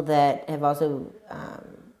had people that have also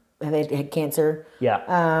have had cancer.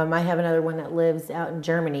 I have another one that lives out in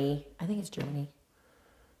Germany. I think it's Germany.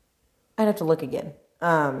 I'd have to look again,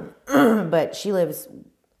 but she lives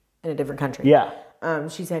in a different country.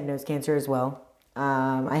 She's had nose cancer as well.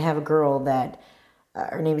 I have a girl that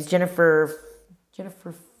her name is Jennifer,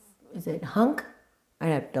 is it Hunk? I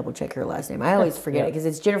have to double check her last name. I always forget it because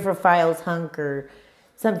it's Jennifer Files Hunk or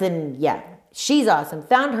something. Yeah. she's awesome.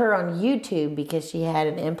 Found her on YouTube because she had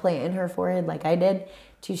an implant in her forehead like I did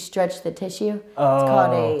to stretch the tissue. Oh. It's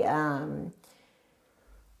called a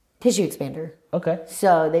tissue expander. Okay.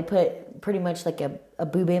 So they put pretty much like a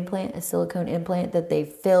boob implant, a silicone implant that they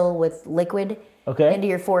fill with liquid into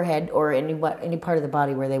your forehead or any part of the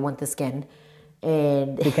body where they want the skin.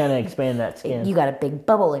 And to kind of expand that skin. You got a big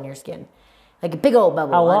bubble in your skin. Like a big old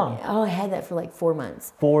bubble. How long? I had that for like 4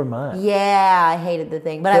 months. 4 months? Yeah, I hated the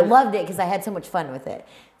thing. But I loved it because I had so much fun with it.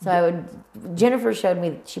 So Jennifer showed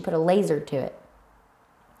me, she put a laser to it.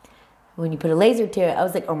 When you put a laser to it, I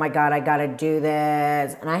was like, oh my God, I got to do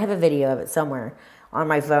this. And I have a video of it somewhere on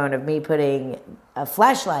my phone of me putting a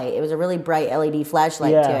flashlight. It was a really bright LED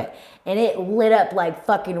flashlight to it. And it lit up like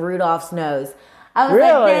fucking Rudolph's nose. I was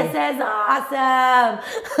like, this is awesome.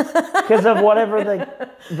 Because of whatever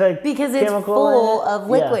the because it's full of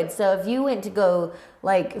liquid. Yeah. So if you went to go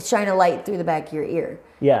like shine a light through the back of your ear,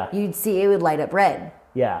 you'd see it would light up red.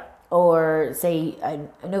 Yeah. Or say, I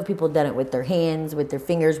know people have done it with their hands, with their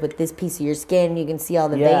fingers, with this piece of your skin. You can see all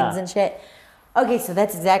the veins and shit. Okay, so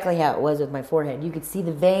that's exactly how it was with my forehead. You could see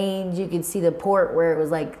the veins. You could see the port where it was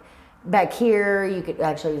like back here. You could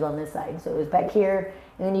actually, it was on this side. So it was back here.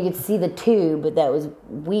 And then you could see the tube that was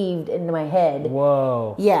weaved into my head.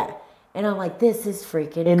 Whoa. Yeah. And I'm like, this is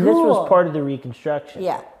freaking cool. And this was part of the reconstruction.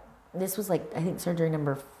 Yeah. This was like, I think surgery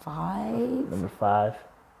number 5. Number 5.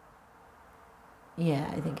 Yeah,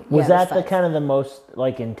 I think. Was that the kind of the most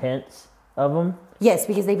like intense of them? Yes,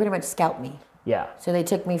 because they pretty much scalped me. Yeah. So they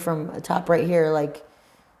took me from the top right here, like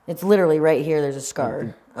it's literally right here. There's a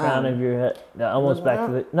scar. The crown of your head, almost back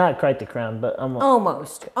to the, not quite the crown, but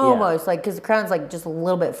almost. Almost, like because the crown's like just a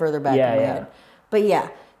little bit further back in my head. But yeah,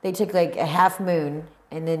 they took like a half moon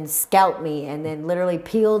and then scalped me and then literally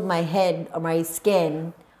peeled my head or my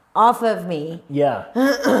skin off of me. Yeah.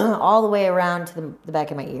 All the way around to the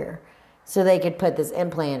back of my ear. So they could put this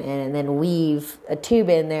implant in and then weave a tube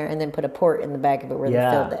in there and then put a port in the back of it where they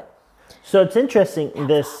filled it. So it's interesting,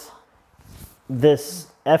 this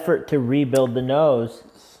effort to rebuild the nose,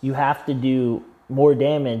 you have to do more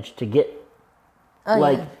damage to get,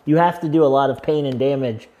 you have to do a lot of pain and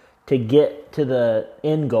damage to get to the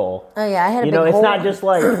end goal. Oh yeah, I had a big hole. It's not just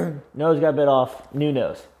like, nose got bit off, new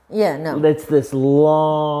nose. Yeah, no. It's this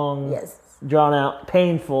long, drawn out,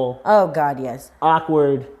 painful. Oh God, yes.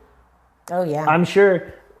 Awkward. Oh yeah. I'm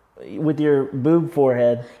sure with your boob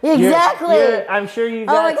forehead. Exactly. I'm sure you.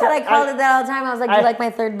 Oh my God, I called it that all the time. I was like, "Do you like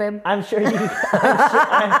my third boob?" I'm sure you.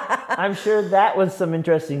 I'm sure that was some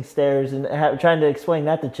interesting stares and trying to explain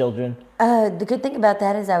that to children. The good thing about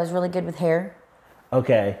that is I was really good with hair.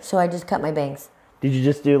 Okay. So I just cut my bangs. Did you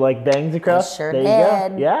just do like bangs across? I sure there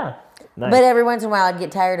did. You go. Yeah. Nice. But every once in a while, I'd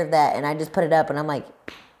get tired of that, and I just put it up, and I'm like.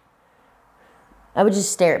 I would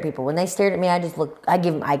just stare at people. When they stared at me, I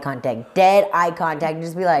give them eye contact, dead eye contact, and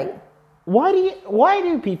just be like, why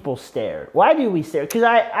do people stare? Why do we stare? Because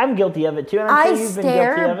I'm guilty of it too, and I'm sure you've been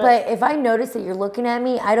guilty of it. But if I notice that you're looking at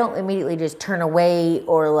me, I don't immediately just turn away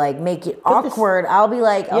or like make it awkward. I'll be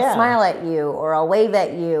like, I'll smile at you, or I'll wave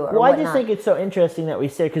at you, or whatnot. I just think it's so interesting that we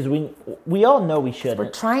stare because we all know we shouldn't.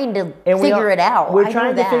 We're trying to figure it out. We're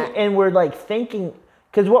trying to figure, and we're like thinking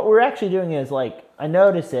because what we're actually doing is like I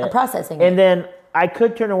notice it, I'm processing it, and then. I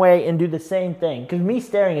could turn away and do the same thing because me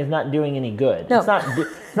staring is not doing any good. No.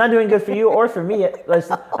 It's not doing good for you or for me.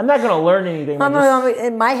 I'm not going to learn anything.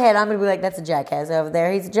 In my head, I'm going to be like, that's a jackass over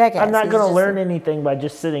there. He's a jackass. I'm not going to learn anything by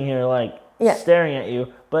just sitting here like staring at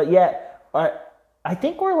you. But yet, I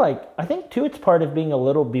think too it's part of being a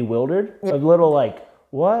little bewildered. Yep. A little like,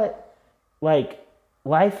 what? Like,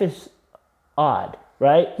 life is odd,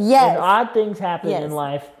 right? Yes. And odd things happen in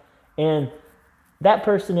life. And that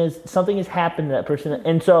person something has happened to that person,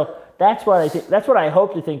 and so that's what I think. That's what I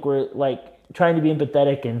hope to think. We're like trying to be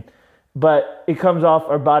empathetic, but it comes off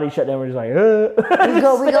our body shut down. We're just like,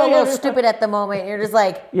 we go a little stupid at the moment. You're just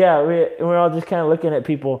like, we're all just kind of looking at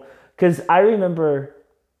people. Because I remember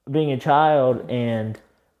being a child and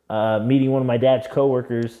meeting one of my dad's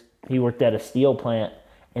coworkers. He worked at a steel plant,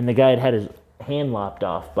 and the guy had his hand lopped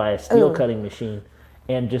off by a steel cutting machine,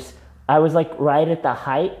 and I was like right at the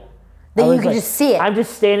height. Then you can just see it. I'm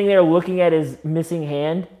just standing there looking at his missing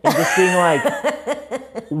hand and just being like,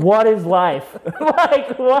 what is life?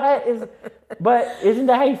 Like, what is... But isn't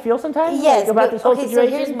that how you feel sometimes? Yes. Like, about this whole situation? So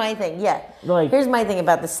here's my thing. Yeah. Here's my thing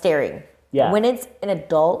about the staring. Yeah. When it's an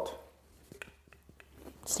adult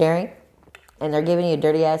staring and they're giving you a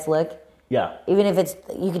dirty-ass look, yeah. Even if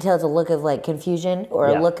you can tell it's a look of, like, confusion or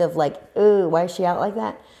a look of, like, ooh, why is she out like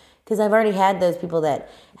that? Because I've already had those people that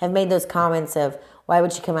have made those comments of, Why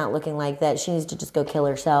would she come out looking like that? She needs to just go kill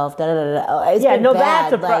herself. Da, da, da, da. It's Yeah, been no,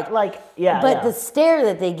 bad. that's But the stare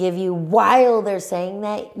that they give you while they're saying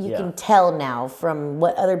that, you can tell now from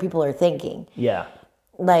what other people are thinking. Yeah.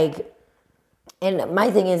 Like, and my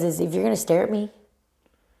thing is if you're going to stare at me,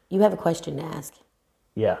 you have a question to ask.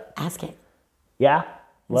 Yeah. Ask it. Yeah.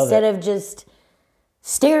 Instead of just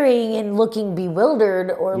staring and looking bewildered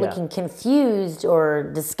or looking confused or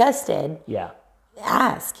disgusted. Yeah.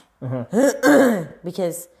 Ask.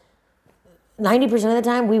 Because 90% of the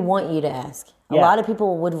time, we want you to ask. A lot of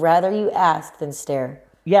people would rather you ask than stare.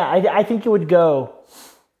 Yeah, I think it would go,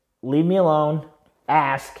 leave me alone,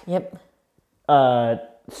 ask. Yep.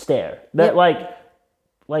 Stare. That like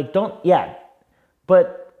don't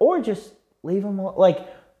but or just leave them alone. Like,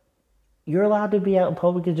 you're allowed to be out in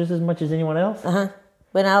public just as much as anyone else. But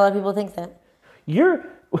not a lot of people think that. You're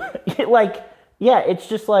like, it's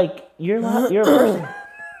just like you're a person.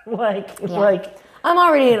 like I'm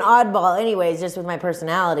already an oddball anyways, just with my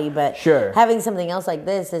personality, but sure, having something else like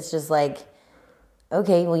this, it's just like,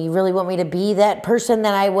 okay, well, you really want me to be that person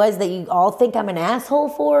that I was that you all think I'm an asshole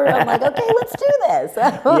for? I'm like, okay, let's do this.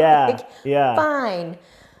 Fine.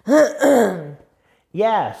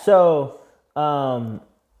 So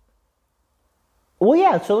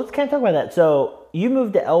so let's kind of talk about that. So you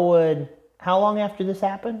moved to Elwood how long after this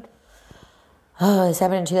happened? Oh, this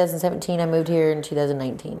happened in 2017. I moved here in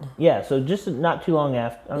 2019. Yeah, so just not too long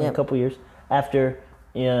after, a couple years after.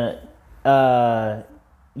 And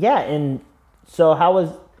so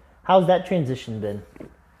how's that transition been?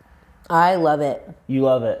 I love it. You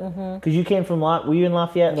love it? Because you came from, were you in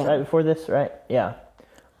Lafayette right before this, right? Yeah.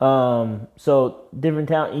 So different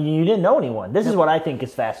town, you didn't know anyone. This is what I think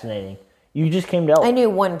is fascinating. You just came to Elwood. I knew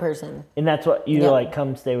one person. And that's what, you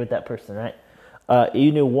come stay with that person, right?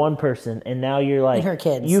 You knew one person, and now you're like... And her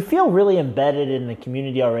kids. You feel really embedded in the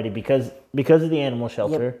community already because of the animal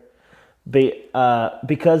shelter.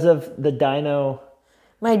 Because of the dino...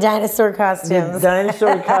 My dinosaur costumes. The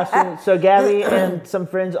dinosaur costumes. So Gabby and some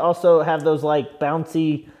friends also have those like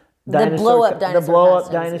bouncy... The blow-up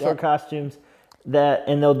dinosaur costumes.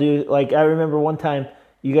 And they'll do... Like, I remember one time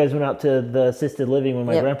you guys went out to the assisted living when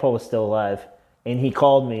my grandpa was still alive, and he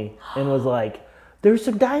called me and was like... There's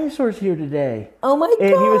some dinosaurs here today. Oh my God. And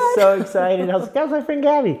he was so excited. I was like, that was my friend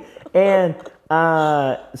Gabby. And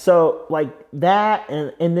so like that,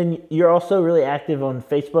 and then you're also really active on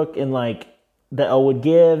Facebook and like the Elwood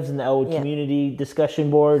Gives and the Elwood Community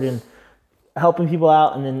Discussion Board and helping people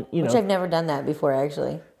out. And then, Which I've never done that before,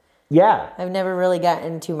 actually. Yeah. I've never really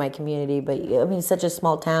gotten into my community, but I mean, it's such a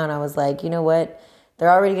small town. I was like, you know what?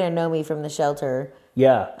 They're already going to know me from the shelter.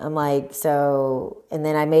 Yeah. I'm like, so, and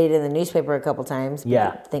then I made it in the newspaper a couple times.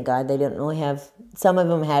 Yeah. Thank God they didn't only have, some of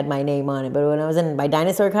them had my name on it, but when I was in my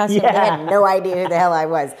dinosaur costume, they had no idea who the hell I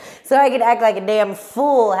was. So I could act like a damn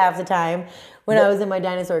fool half the time when I was in my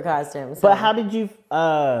dinosaur costume. So. But how did you,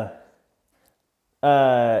 how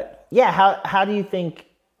do you think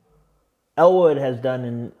Elwood has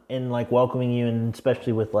done in like welcoming you, and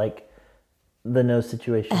especially with like the nose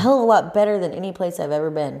situation? A hell of a lot better than any place I've ever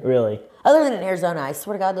been. Really? Other than in Arizona. I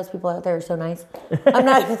swear to God, those people out there are so nice. I'm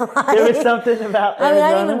not even lying. There was something about Arizona? I mean,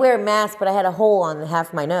 I didn't even wear a mask, but I had a hole on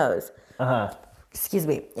half my nose. Excuse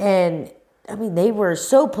me. And, I mean, they were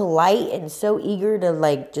so polite and so eager to,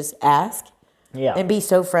 like, just ask. Yeah. And be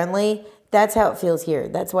so friendly. That's how it feels here.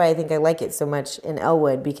 That's why I think I like it so much in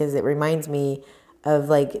Elwood, because it reminds me of,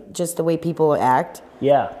 like, just the way people act.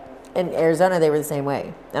 Yeah. In Arizona, they were the same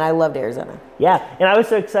way. And I loved Arizona. Yeah. And I was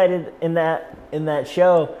so excited in that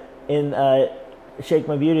show, in Shake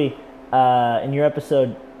My Beauty, in your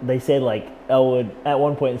episode, they say like Elwood at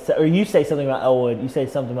one point, or you say something about Elwood. You say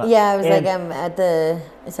something about I was like, I'm at the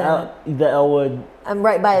Elwood. I'm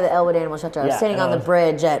right by the Elwood Animal Shelter. I was standing on the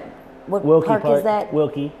bridge at what Wilkie park is that?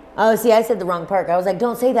 Wilkie. Oh, see, I said the wrong park. I was like,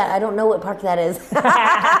 don't say that. I don't know what park that is.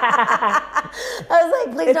 I was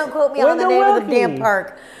like, please don't quote me on the name of the damn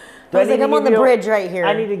park. I was like, I'm on the bridge right here.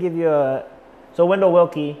 I need to give you so Wendell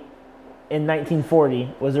Wilkie in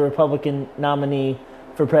 1940 was a Republican nominee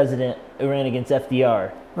for president who ran against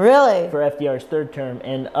FDR. Really? For FDR's third term.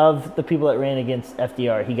 And of the people that ran against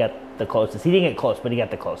FDR, he got the closest. He didn't get close, but he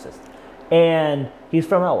got the closest. And he's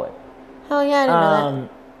from Elwood. Oh, yeah, I didn't know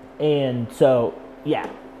that. And so, yeah.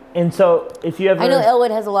 And so, if you ever... I know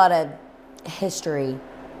Elwood has a lot of history.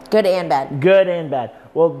 Good and bad. Good and bad.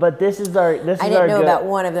 Well, but this is our... I didn't know about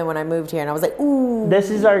one of them when I moved here, and I was like, ooh. This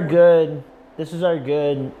is our good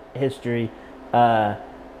history.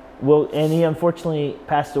 And he unfortunately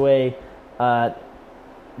passed away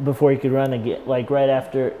before he could run again. Like right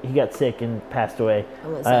after he got sick and passed away.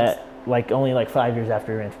 Oh, that sucks. Like only like 5 years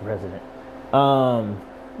after he ran for president.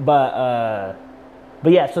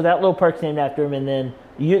 But yeah, so that little park's named after him, and then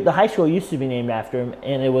the high school used to be named after him,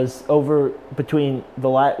 and it was over between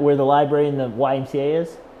where the library and the YMCA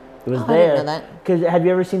is. It was there. I didn't know that. Because have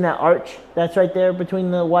you ever seen that arch that's right there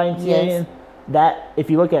between the YMCA and that? If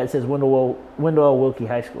you look at it, it says Wendell Wilkie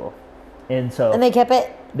High School, and so. And they kept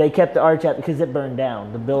it. They kept the arch out because it burned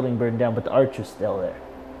down. The building burned down, but the arch was still there.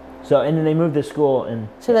 So, and then they moved the school, and.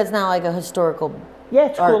 So that's now like a historical. Yeah,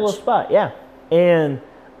 it's a cool little spot. Yeah, and.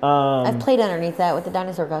 I've played underneath that with the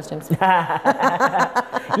dinosaur costumes.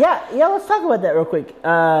 yeah. Let's talk about that real quick.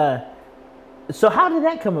 So how did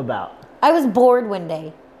that come about? I was bored one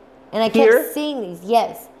day, and I kept seeing these.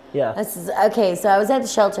 Yes. Yeah. Okay, so I was at the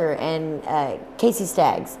shelter, and Casey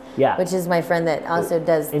Staggs, which is my friend that also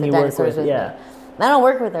does the dinosaurs with me. I don't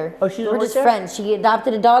work with her. Oh, she's We're just friends. She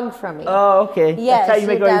adopted a dog from me. Oh, okay. Yeah, that's how you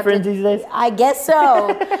make all your friends these days? I guess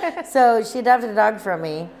so. So she adopted a dog from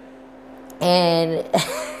me, and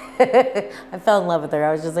I fell in love with her.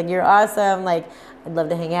 I was just like, you're awesome. Like, I'd love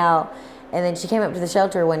to hang out. And then she came up to the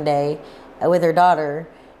shelter one day with her daughter,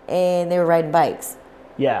 and they were riding bikes.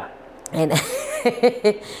 Yeah. And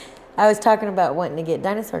I was talking about wanting to get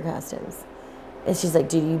dinosaur costumes. And she's like,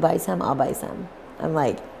 "Do you buy some? I'll buy some." I'm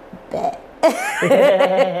like, bet.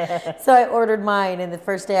 So I ordered mine, and the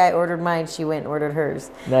first day I ordered mine, she went and ordered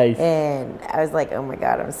hers. Nice. And I was like, oh my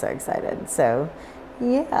God, I'm so excited. So,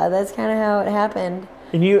 yeah, that's kind of how it happened.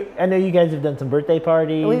 And I know you guys have done some birthday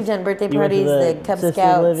parties. We've done birthday parties, the Cub Scouts.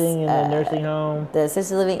 Assisted living and the nursing home. The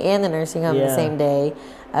assisted living and the nursing home the same day.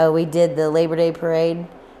 We did the Labor Day parade,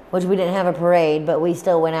 which we didn't have a parade, but we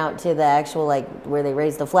still went out to the actual, like, where they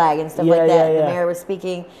raised the flag and stuff like that. The mayor was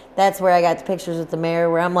speaking. That's where I got the pictures with the mayor,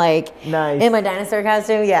 where I'm like, in my dinosaur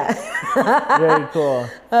costume. Yeah. Very cool.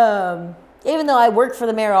 Even though I worked for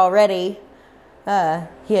the mayor already,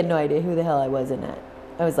 he had no idea who the hell I was in that.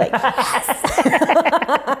 I was like, yes.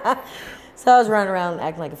 So I was running around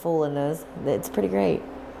acting like a fool in those. It's pretty great.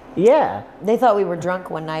 Yeah. They thought we were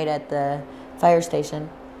drunk one night at the fire station.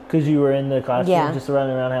 Because you were in the costume, just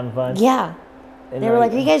running around having fun? Yeah. And they were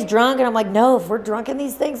like, are you guys drunk? And I'm like, no, if we're drunk in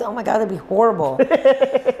these things, oh my God, that'd be horrible. Which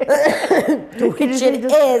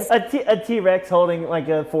it is. A T-Rex holding like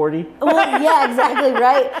a 40. Well, yeah, exactly,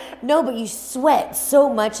 right? No, but you sweat so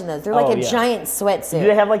much in those. They're like a giant sweatsuit. Do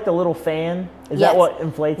they have like the little fan? Is that what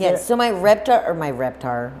inflates it? Yes, so my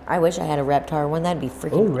Reptar, I wish I had a Reptar one. That'd be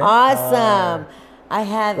freaking awesome. I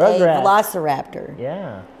have a Velociraptor.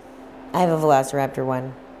 Yeah. I have a Velociraptor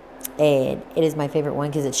one. And it is my favorite one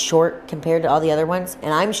because it's short compared to all the other ones.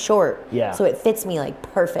 And I'm short. Yeah. So it fits me like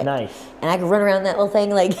perfect. Nice. And I can run around that little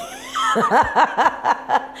thing like...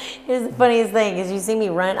 It's the funniest thing is you see me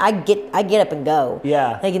run, I get up and go.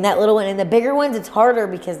 Yeah. Like in that little one. And the bigger ones, it's harder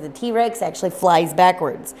because the T-Rex actually flies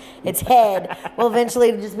backwards. Its head will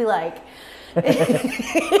eventually just be like...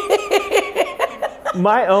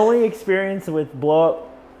 My only experience with blow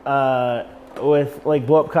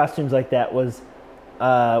up costumes like that was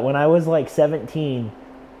when I was like 17.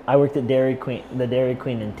 I worked at the Dairy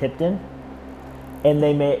Queen in Tipton, and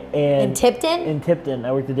they made in Tipton. In Tipton,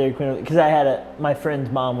 I worked at Dairy Queen because I had my friend's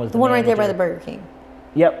mom was the one right there by the Burger King.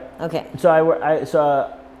 Yep. Okay. So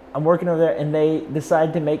I'm working over there, and they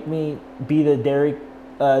decided to make me be the Dairy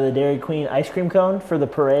Queen ice cream cone for the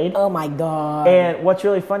parade. Oh my God. And what's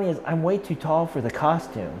really funny is I'm way too tall for the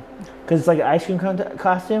costume because it's like an ice cream cone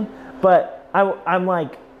costume, but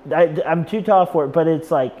I'm too tall for it. But it's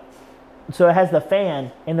like, so it has the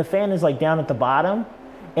fan, and the fan is like down at the bottom,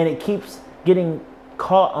 and it keeps getting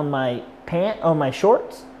caught on my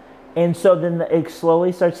shorts. And so then it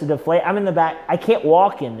slowly starts to deflate. I'm in the back. I can't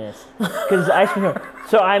walk in this because the ice cream cone.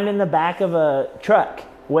 So I'm in the back of a truck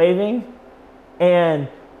waving, and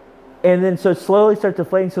then so it slowly starts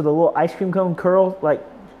deflating. So the little ice cream cone curl like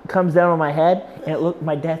comes down on my head, and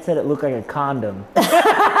my dad said it looked like a condom. that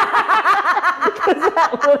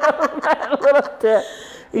little tip.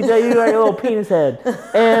 He said you like a little penis head,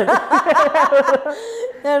 and that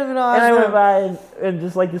would have been awesome. And I went by and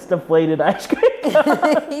just like this deflated ice cream.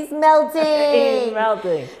 He's melting. He's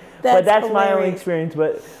melting. That's hilarious. My only experience.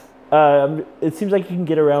 But it seems like you can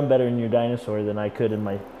get around better in your dinosaur than I could in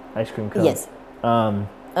my ice cream cone. Yes.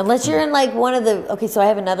 Unless you're in like one of the. Okay, so I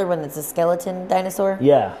have another one that's a skeleton dinosaur.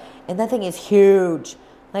 Yeah. And that thing is huge.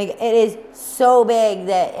 Like, it is so big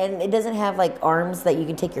and it doesn't have, like, arms that you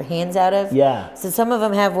can take your hands out of. Yeah. So some of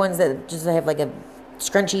them have ones that just have, like, a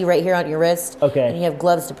scrunchie right here on your wrist. Okay. And you have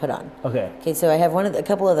gloves to put on. Okay. Okay, so I have a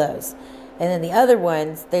couple of those. And then the other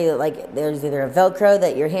ones, there's either a Velcro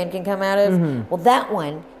that your hand can come out of. Mm-hmm. Well, that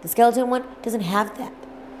one, the skeleton one, doesn't have that.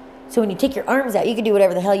 So when you take your arms out, you can do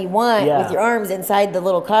whatever the hell you want Yeah. with your arms inside the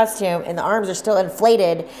little costume, and the arms are still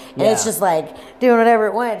inflated, and it's just like doing whatever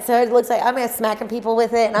it wants. So it looks like I'm smacking people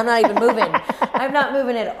with it, and I'm not even moving. I'm not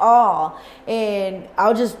moving at all. And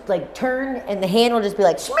I'll just like turn, and the hand will just be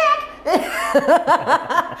like, smack!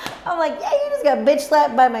 I'm like, yeah, you just got bitch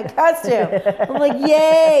slapped by my costume. I'm like,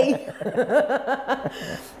 yay!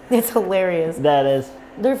 It's hilarious. That is.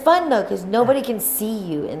 They're fun though, because nobody can see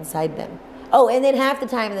you inside them. Oh, and then half the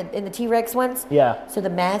time in the T-Rex ones, so the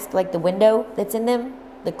mask, like the window that's in them,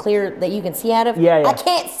 the clear that you can see out of, I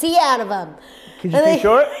can't see out of them. Because you're too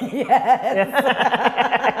short? Yes.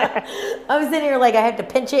 I'm sitting here like I have to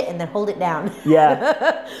pinch it and then hold it down.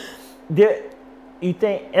 Yeah. You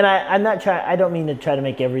think, and I'm not trying, I don't mean to try to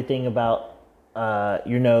make everything about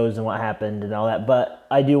your nose and what happened and all that, but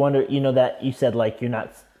I do wonder, that you said like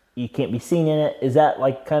you can't be seen in it. Is that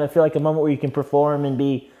like kind of feel like a moment where you can perform and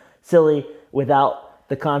be silly without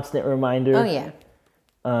the constant reminder? Oh, yeah.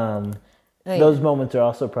 Those moments are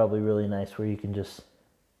also probably really nice where you can just,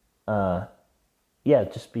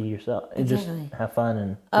 just be yourself and just have fun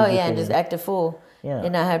and. Oh, yeah, and just act a fool. Yeah.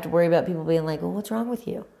 And not have to worry about people being like, well, what's wrong with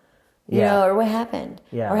you? You know, or what happened?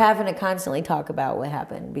 Yeah. Or having to constantly talk about what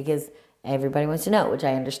happened because everybody wants to know, which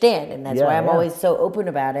I understand. And that's why I'm always so open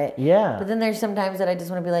about it. Yeah. But then there's sometimes that I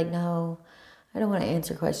just want to be like, no, I don't want to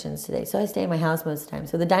answer questions today. So I stay in my house most of the time.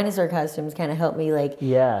 So the dinosaur costumes kind of help me like,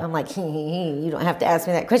 I'm like, you don't have to ask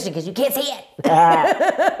me that question because you can't see it.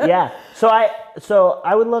 Yeah. So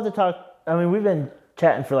I would love to talk. I mean, we've been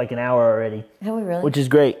chatting for like an hour already. Have we really? Which is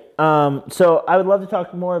great. So I would love to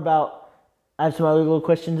talk more about, I have some other little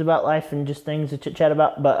questions about life and just things to chit chat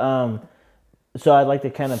about. But so I'd like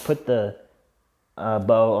to kind of put the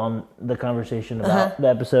bow on the conversation about the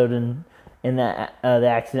episode and that the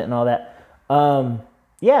accident and all that.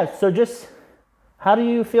 So just how do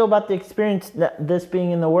you feel about the experience this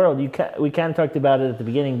being in the world? We kind of talked about it at the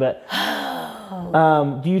beginning, but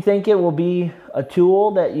do you think it will be a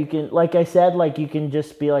tool that you can, like I said, like you can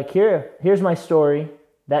just be like, here's my story,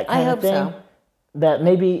 that kind of thing? So. That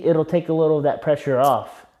maybe it'll take a little of that pressure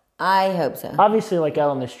off. I hope so. Obviously, like out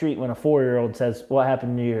on the street, when a 4-year-old says, what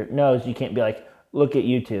happened to your nose, you can't be like, look at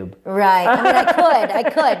YouTube. Right. I mean, I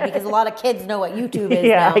could, because a lot of kids know what YouTube is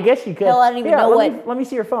now. I guess you could. Hell, I don't even know what. Let me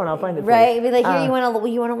see your phone. I'll find it for right? you. Be like, here, you want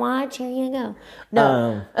to watch? Here you go.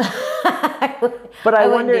 No. But I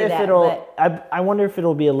wonder if I wonder if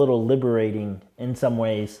it'll be a little liberating in some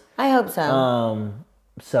ways. I hope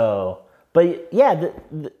so. But yeah,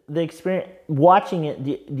 the experience, watching it,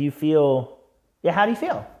 do you feel, how do you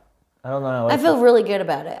feel? I don't know. I feel really good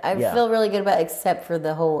about it. I feel really good about it, except for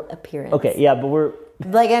the whole appearance. Okay, yeah, but we're...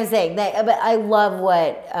 Like I'm saying, but I love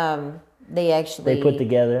what they put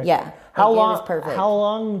together. Yeah. How long? It was perfect. How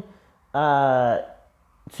long? So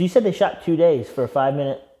you said they shot 2 days for a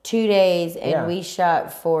 5-minute... 2 days, and we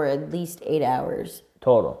shot for at least 8 hours.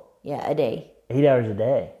 Total? Yeah, a day. 8 hours a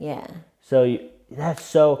day? Yeah. So that's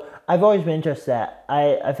so... I've always been interested in that.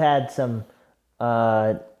 I've had some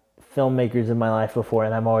filmmakers in my life before,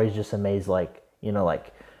 and I'm always just amazed, like,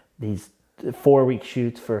 like these 4-week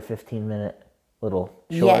shoots for a 15-minute little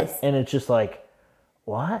short. Yes. And it's just like,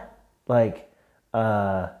 what? Like,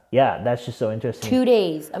 that's just so interesting. 2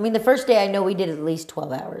 days. I mean, the first day I know we did at least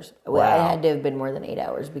 12 hours. Wow. It had to have been more than 8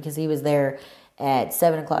 hours because he was there at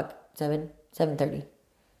 7:30.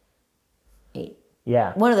 8.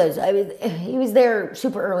 Yeah. One of those. He was there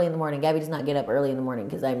super early in the morning. Gabby does not get up early in the morning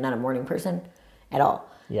because I'm not a morning person at all.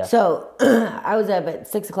 Yeah. So I was up at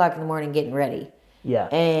 6 o'clock in the morning getting ready. Yeah.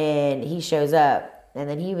 And he shows up, and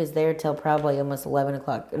then he was there till probably almost 10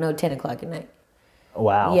 o'clock at night.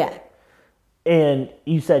 Wow. Yeah. And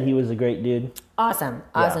you said he was a great dude? Awesome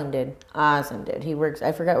dude. He works,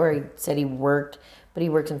 I forgot where he said he worked, but he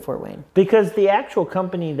works in Fort Wayne. Because the actual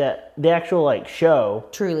company the actual like show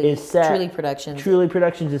Truly Productions. Truly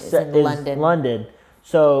Productions is set in London.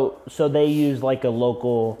 So they use like a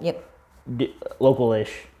local,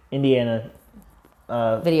 local-ish Indiana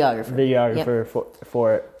videographer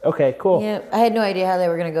for it. Okay, cool. Yeah, I had no idea how they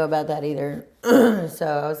were going to go about that either. So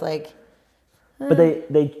I was like, But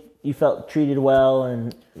you felt treated well,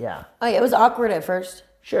 and yeah. Oh yeah, it was awkward at first.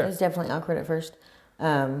 Sure. It was definitely awkward at first.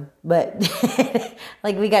 But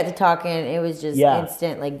like we got to talking, it was just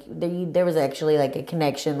instant. Like there was actually like a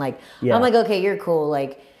connection. Like I'm like, okay, you're cool.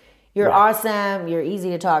 Like you're awesome. You're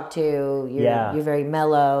easy to talk to. You're very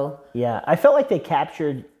mellow. Yeah, I felt like they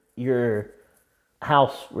captured your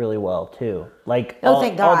house really well too. Like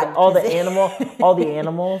thank God. All the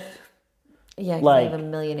animals. Yeah, because like, I have a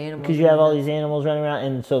million animals. Because you have all these animals running around,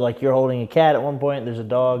 and so like you're holding a cat at one point. There's a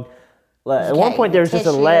dog. At one point, there was just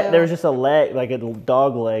a leg. There was just a leg, like a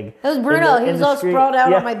dog leg. It was Bruno. He was all sprawled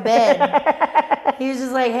out on my bed. He was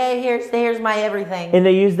just like, "Hey, here's my everything." And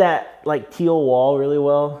they used that like teal wall really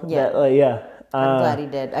well. Yeah, I'm glad he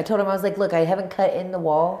did. I told him, I was like, "Look, I haven't cut in the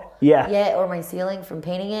wall yet or my ceiling from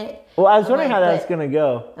painting it." Well, I was wondering how that's gonna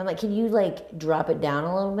go. I'm like, "Can you like drop it down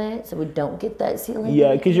a little bit so we don't get that ceiling?"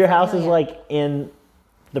 Yeah, because your house is like in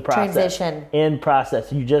the process. Transition. In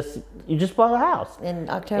process. You just bought a house in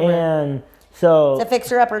October. And so it's a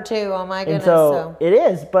fixer-upper too. Oh my goodness. So it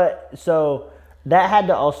is, but so that had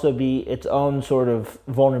to also be its own sort of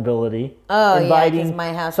vulnerability. Oh, inviting because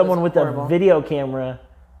my house someone was with horrible. a video camera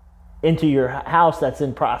into your house that's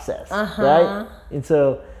in process, right? And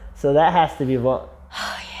so that has to be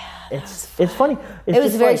it's funny. It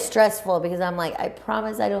was very stressful because I'm like, I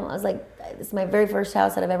promise I was like, this is my very first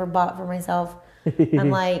house that I've ever bought for myself. I'm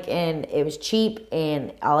like, and it was cheap,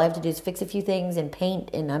 and all I have to do is fix a few things and paint,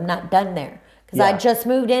 and I'm not done there because I just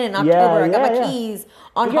moved in October. I got my keys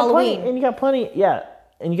on Halloween, and you got plenty,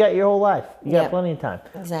 and you got your whole life. You got plenty of time.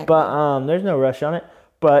 Exactly. But there's no rush on it.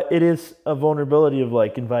 But it is a vulnerability of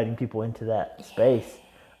like inviting people into that space.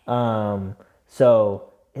 So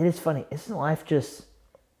it is funny. Isn't life just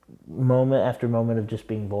moment after moment of just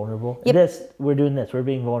being vulnerable? Yep. We're doing this. We're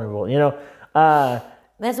being vulnerable.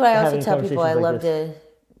 That's what I also tell people. I love to.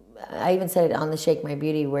 I even said it on the Shake My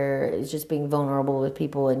Beauty, where it's just being vulnerable with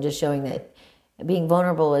people and just showing that being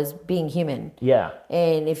vulnerable is being human. Yeah.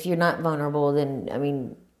 And if you're not vulnerable, then I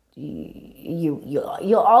mean,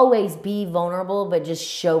 you'll always be vulnerable, but just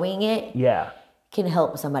showing it can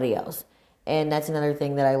help somebody else. And that's another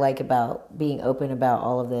thing that I like about being open about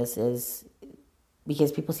all of this is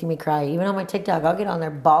because people see me cry. Even on my TikTok, I'll get on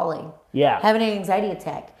there bawling. Yeah. Having an anxiety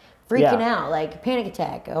attack. Freaking out, like panic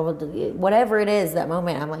attack, whatever it is, that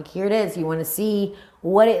moment. I'm like, here it is. You want to see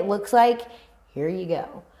what it looks like? Here you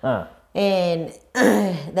go. And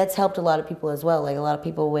that's helped a lot of people as well. Like a lot of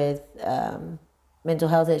people with mental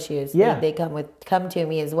health issues. They come to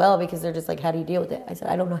me as well because they're just like, how do you deal with it? I said,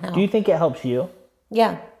 I don't know how. Do you think it helps you?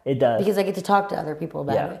 Yeah. It does. Because I get to talk to other people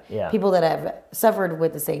about it. Yeah. People that have suffered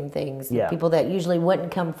with the same things. Yeah. People that usually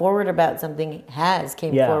wouldn't come forward about something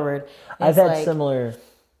came forward. I've had similar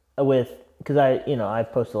because I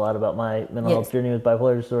post a lot about my mental health journey with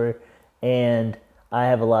bipolar disorder, and I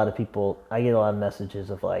have a lot of people. I get a lot of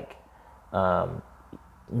messages of like, no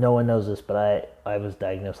one knows this, but I was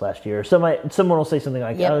diagnosed last year. Or someone will say something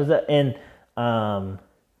like, "I was that," and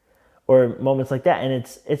or moments like that, and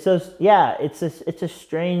it's a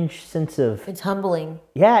strange sense of. It's humbling.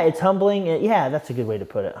 Yeah, it's humbling. Yeah, that's a good way to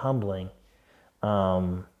put it. Humbling.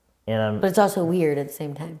 But it's also weird at the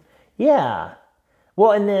same time. Yeah.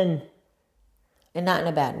 Well, and not in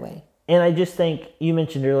a bad way. And I just think you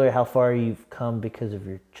mentioned earlier how far you've come because of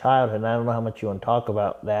your childhood. And I don't know how much you want to talk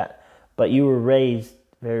about that, but you were raised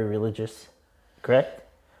very religious, correct?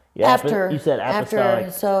 You said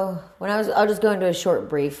apostolic. So when I'll just go into a short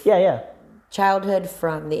brief. Yeah. Childhood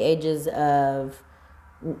from the ages of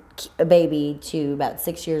a baby to about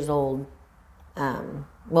 6 years old. 4.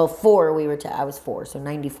 I was 4, so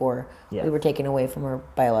 94. Yeah. We were taken away from our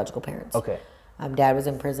biological parents. Okay. Dad was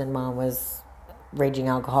in prison. Mom was raging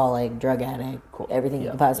alcoholic, drug addict, everything you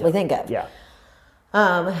can possibly think of. Yeah.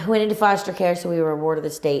 Went into foster care, so we were a ward of the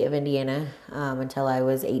state of Indiana until I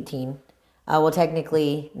was 18.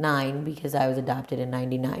 Technically 9 because I was adopted in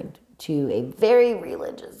 99 to a very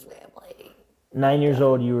religious family. 9 years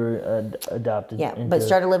old, you were adopted. Yeah, but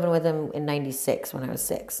started living with him in 96 when I was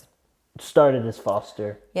 6. Started as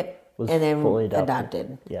foster. Yep. Was and then fully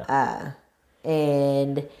adopted. Yeah.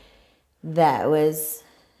 And that was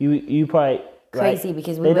you probably crazy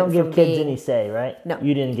because they don't give kids any say, right? No,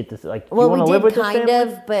 you didn't get this. Like, well, you want to live with kind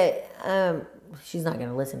of, but she's not going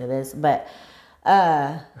to listen to this. But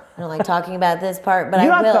I don't like talking about this part, but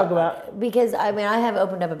I will talk about because I have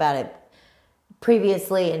opened up about it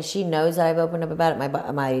previously, and she knows that I've opened up about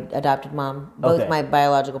it. My adopted mom, both my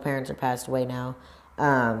biological parents are passed away now.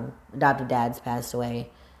 Adopted dad's passed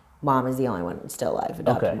away. Mom is the only one still alive.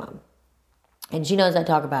 Adopted mom. And she knows I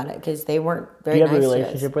talk about it because they weren't very nice to us. Do you have a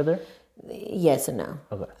relationship with her? Yes and no.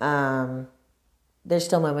 Okay. There's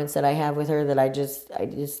still moments that I have with her that I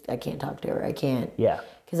can't talk to her. I can't. Yeah.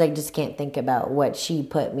 Because I just can't think about what she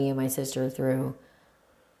put me and my sister through,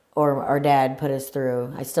 or our dad put us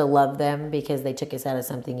through. I still love them because they took us out of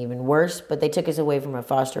something even worse, but they took us away from a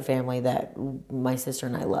foster family that my sister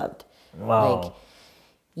and I loved. Wow.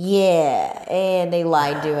 Yeah, and they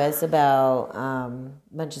lied to us about a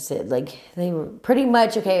bunch of shit. Like, they were pretty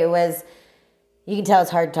much, it was, you can tell it's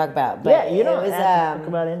hard to talk about. But you don't have to talk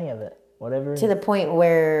about any of it. whatever? To the point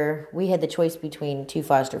where we had the choice between 2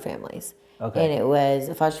 foster families. Okay. And it was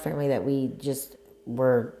a foster family that we just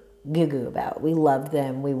were goo-goo about. We loved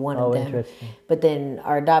them. We wanted them. Interesting. But then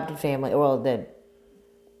our adopted family, well, the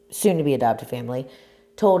soon-to-be adopted family,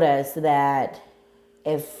 told us that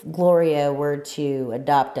if Gloria were to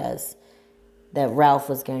adopt us, that Ralph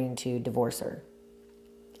was going to divorce her.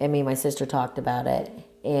 And me and my sister talked about it,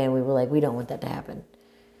 and we were like, we don't want that to happen.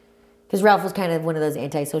 Because Ralph was kind of one of those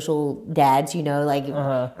antisocial dads, you know, like,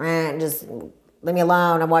 just leave me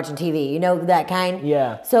alone, I'm watching TV, you know, that kind.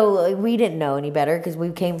 Yeah. So like, we didn't know any better because we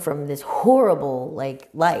came from this horrible, like,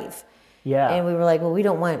 life. Yeah. And we were like, well, we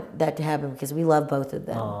don't want that to happen because we love both of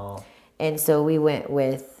them. Oh. And so we went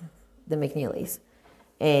with the McNeelys.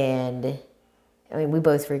 And, I mean, we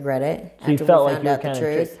both regret it So you after felt we like found you were out the kind of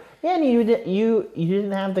truth. tricked. Yeah, and you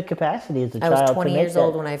didn't have the capacity as a I child was 20 to make years that.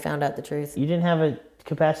 old when I found out the truth. You didn't have a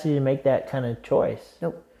capacity to make that kind of choice.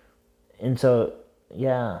 Nope. And so,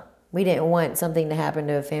 yeah. We didn't want something to happen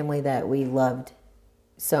to a family that we loved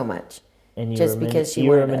so much. And you Just were because she you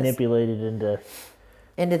were wanted us. manipulated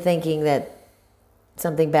Into thinking that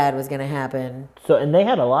something bad was going to happen. So, and they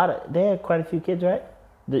had quite a few kids, right?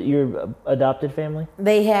 Your adopted family?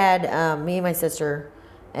 They had me and my sister,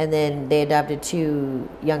 and then they adopted 2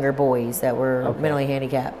 younger boys that were mentally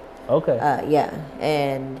handicapped. Okay. Yeah,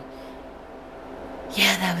 and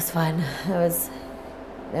yeah, that was fun. That was.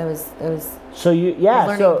 So you, a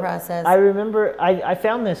learning process. I remember I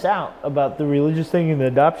found this out about the religious thing and the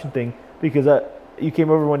adoption thing because you came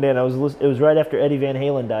over one day and it was right after Eddie Van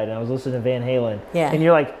Halen died and I was listening to Van Halen. Yeah. And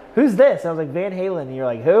you're like, who's this? And I was like, Van Halen. And you're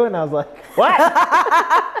like, who? And I was like, what?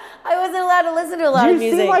 I wasn't allowed to listen to a lot of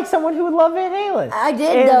music. You seem like someone who would love Van Halen. I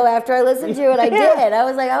did though. After I listened to it, I did. I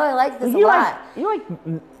was like, oh, I like this a lot.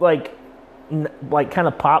 You like kind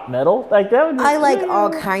of pop metal like that. Would be, I like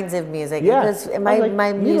all kinds of music. Yeah.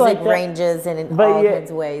 My music ranges in all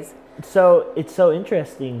kinds of ways. So it's so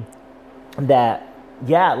interesting that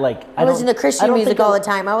I listen to Christian music all the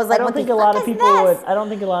time. I was like, what the fuck is this? I don't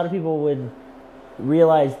think a lot of people would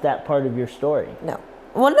realize that part of your story. No.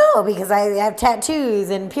 Well, no, because I have tattoos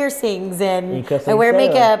and piercings and I wear sailor.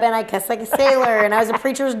 makeup and I cuss like a sailor and I was a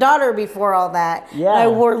preacher's daughter before all that. Yeah. And I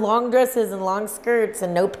wore long dresses and long skirts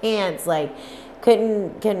and no pants. Like,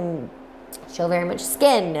 couldn't show very much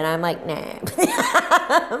skin. And I'm like, nah.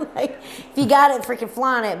 I'm like, if you got it, freaking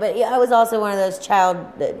flaunt it. But I was also one of those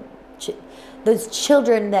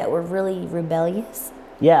children that were really rebellious.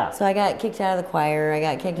 Yeah. So I got kicked out of the choir. I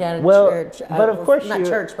got kicked out of church. But of course not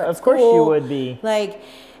church, but of school. course you would be. Like,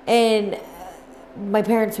 and my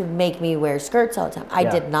parents would make me wear skirts all the time. I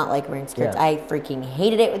did not like wearing skirts. Yeah. I freaking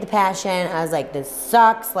hated it with a passion. I was like, this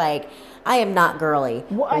sucks. Like, I am not girly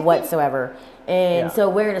whatsoever. And so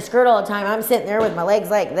wearing a skirt all the time, I'm sitting there with my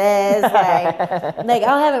legs like this. Like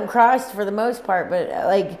I'll have them crossed for the most part, but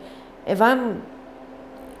like if I'm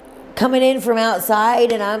coming in from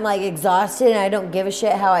outside and I'm like exhausted and I don't give a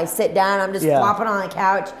shit how I sit down, I'm just flopping on the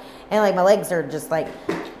couch and like my legs are just like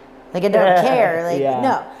I don't care. Like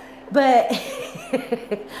no. But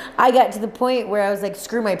I got to the point where I was like,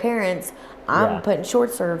 screw my parents. I'm putting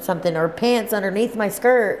shorts or something or pants underneath my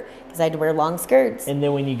skirt because I had to wear long skirts. And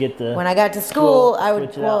then when I got to school, I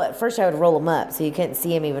would at first I would roll them up so you couldn't see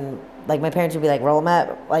them even. Like my parents would be like, roll them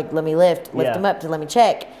up, like let me lift them up to let me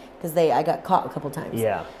check because I got caught a couple times.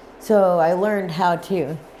 Yeah. So I learned how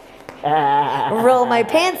to roll my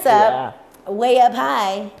pants up way up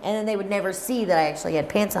high, and then they would never see that I actually had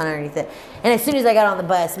pants on underneath it. And as soon as I got on the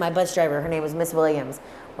bus, my bus driver, her name was Miss Williams,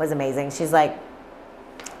 was amazing. She's like,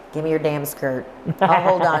 give me your damn skirt. I'll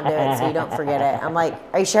hold on to it so you don't forget it. I'm like,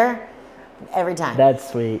 are you sure? Every time.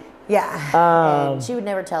 That's sweet. Yeah. And she would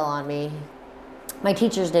never tell on me. My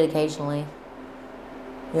teachers did occasionally.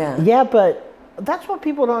 Yeah. Yeah, but that's what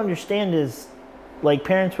people don't understand is, like,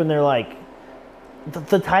 parents when they're like,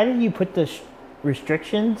 the tighter you put the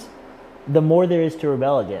restrictions, the more there is to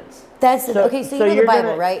rebel against. Okay, so you know the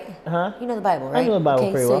Bible, right? Huh? You know the Bible, right? I know the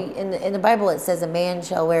Bible pretty well. In the Bible it says a man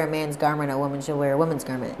shall wear a man's garment, a woman shall wear a woman's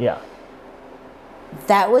garment. Yeah.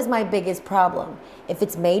 That was my biggest problem. If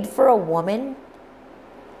it's made for a woman,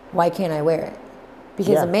 why can't I wear it?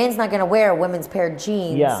 Because a man's not going to wear a woman's pair of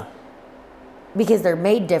jeans. Yeah. Because they're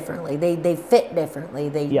made differently. They fit differently.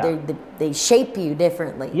 They shape you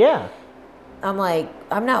differently. Yeah. I'm like,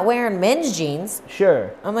 I'm not wearing men's jeans.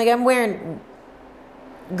 Sure. I'm like, I'm wearing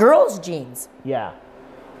girls' jeans. Yeah.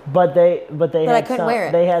 But I couldn't wear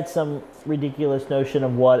it. They had some ridiculous notion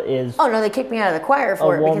of what is. Oh no, they kicked me out of the choir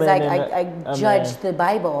for it because I judged the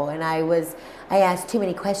Bible and I asked too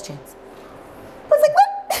many questions. I was like, what?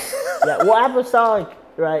 Yeah, well, apostolic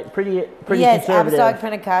right? Pretty yes, conservative. Apostolic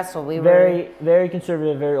Pentecostal. We very, very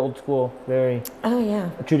conservative, very old school, very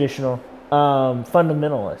traditional,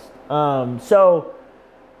 fundamentalist.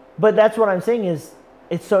 But that's what I'm saying is,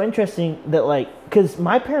 it's so interesting that like, because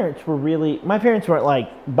my parents weren't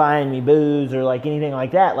like buying me booze or like anything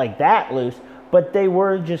like that loose, but they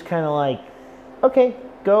were just kind of like, okay,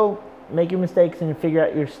 go make your mistakes and figure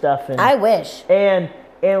out your stuff. And I wish. And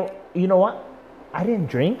you know what? I didn't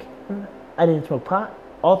drink. I didn't smoke pot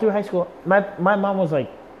all through high school. My mom was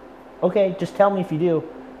like, okay, just tell me if you do,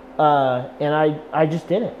 and I just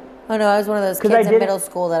didn't. Oh no, I was one of those kids in middle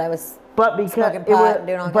school that I was. But because smoking pot,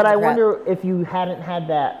 doing all kinds of crap. wonder if you hadn't had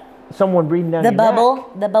that someone breathing down the your bubble,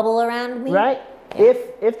 neck, the bubble around me, right? Yeah.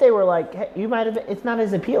 If they were like, hey, you might have. It's not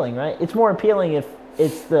as appealing, right? It's more appealing if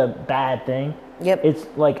it's the bad thing. Yep. It's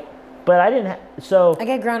like, but I didn't. So I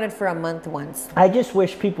got grounded for a month once. I just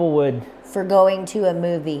wish people would. For going to a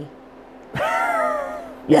movie.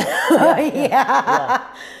 Yeah.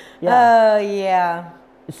 Oh yeah.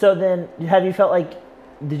 So then, have you felt like,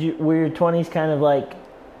 were your 20s kind of like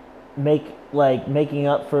making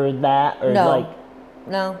up for that, or no. like?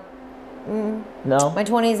 No. No. My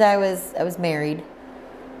 20s, I was married.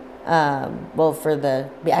 Well,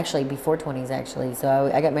 actually before 20s actually. So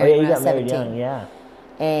I got married when I was 17. Young, yeah.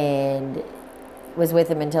 And was with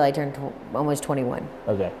him until I turned almost 21.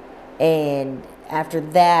 Okay. And after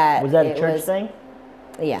that, was that a church thing?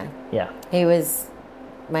 Yeah. Yeah. He was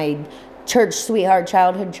my church sweetheart,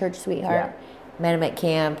 childhood church sweetheart. Yeah. Met him at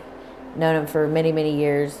camp. Known him for many, many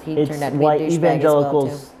years. He turned out to be a douchebag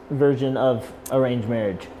evangelicals' as well, too. version of arranged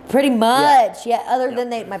marriage. Pretty much, yeah. Other than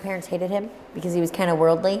my parents hated him because he was kind of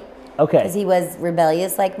worldly. Okay. Because he was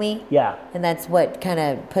rebellious like me. Yeah. And that's what kind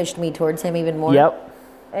of pushed me towards him even more. Yep.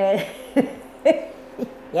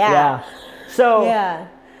 Yeah. So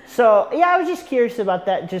I was just curious about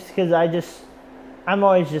that, just because I'm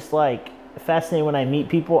always just like fascinated when I meet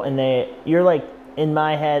people and you're like, in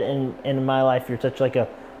my head and in my life, you're such like a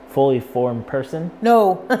fully formed person.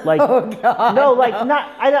 No. Like, oh God. No, like I'm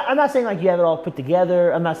not saying like you have it all put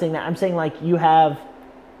together. I'm not saying that. I'm saying like you have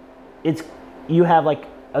like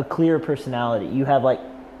a clear personality. You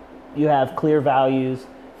have clear values.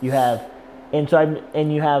 You have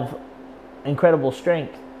incredible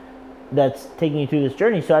strength that's taking you through this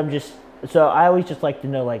journey. So I always just like to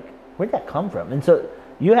know, like, where'd that come from? And so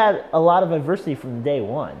you had a lot of adversity from day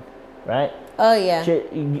one, right? Oh yeah.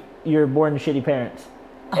 You're born to shitty parents.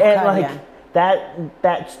 Oh, and God, like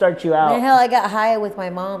that starts you out. And hell, I got high with my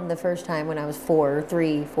mom the first time when I was 4.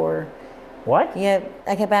 What? Yeah,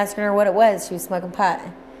 I kept asking her what it was. She was smoking pot.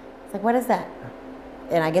 I was like, what is that?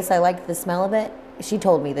 And I guess I liked the smell of it. She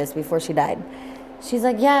told me this before she died. She's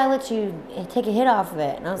like, yeah, I let you take a hit off of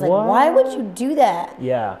it. And I was like, what? Why would you do that?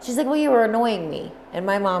 Yeah. She's like, well, you were annoying me. And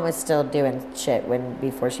my mom was still doing shit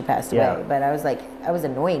before she passed away. But I was like, I was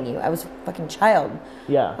annoying you. I was a fucking child.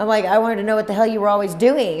 Yeah. I'm like, I wanted to know what the hell you were always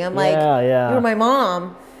doing. I'm like, you were my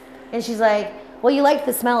mom. And she's like, well, you liked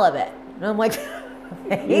the smell of it. And I'm like,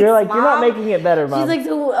 you're like, Mom? You're not making it better, Mom. She's like,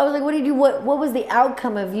 so I was like, what did you do? What was the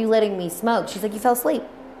outcome of you letting me smoke? She's like, you fell asleep.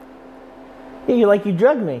 Yeah, you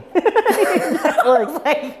drugged me.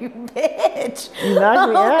 like, you bitch. You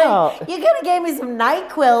knocked me out. You could have gave me some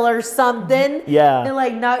NyQuil or something. Yeah. And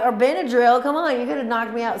or Benadryl. Come on, you could have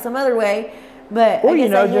knocked me out some other way. But or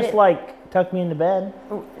just like tuck me into bed.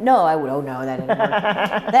 No, I would. Oh no, that didn't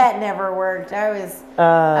work. That never worked. I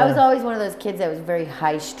was always one of those kids that was very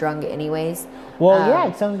high strung, anyways. Well,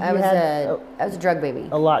 it sounds like I was a drug baby.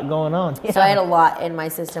 A lot going on. So I had a lot in my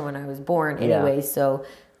system when I was born, anyway. Yeah. So.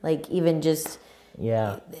 Like, even just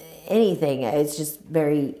anything, it's just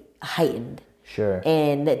very heightened. Sure.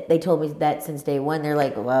 And they told me that since day one. They're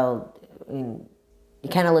like, well, I mean, it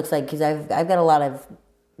kind of looks like, because I've got a lot of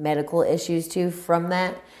medical issues too from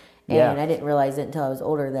that. And I didn't realize it until I was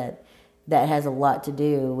older that has a lot to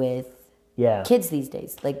do with kids these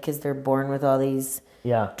days. Like, because they're born with all these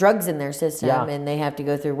drugs in their system and they have to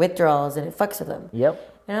go through withdrawals and it fucks with them. Yep.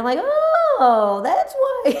 And I'm like, oh, that's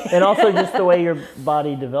why. And also just the way your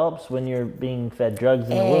body develops when you're being fed drugs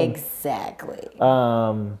in the womb. Exactly.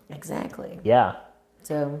 Exactly. Yeah.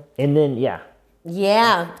 So. And then,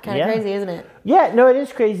 Yeah, it's kind of crazy, isn't it? Yeah, no, it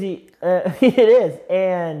is crazy. It is.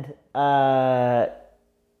 And, and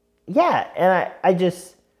I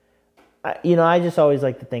just always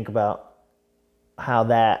like to think about how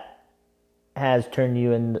that has turned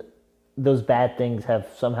you, and those bad things have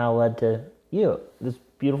somehow led to you, this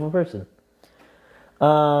beautiful person.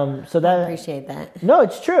 So that I appreciate that. No,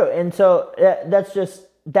 it's true. And so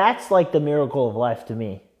that's like the miracle of life to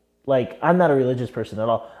me. Like, I'm not a religious person at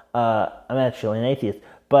all. I'm actually an atheist,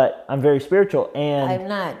 but I'm very spiritual. And I'm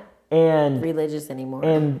not and religious anymore.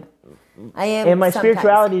 And I am. And my sometimes.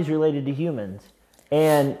 spirituality is related to humans,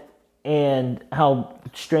 and how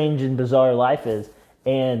strange and bizarre life is,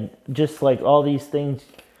 and just like all these things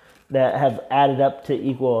that have added up to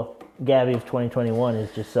equal Gabby of 2021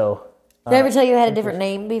 is just so. Did I ever tell you I had a different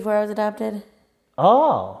name before I was adopted?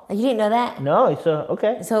 Oh. You didn't know that? No, so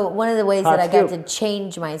okay. So one of the ways Hot that I got scoop. to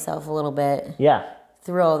change myself a little bit Yeah.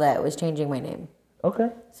 through all that was changing my name. Okay.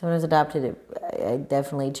 So when I was adopted, I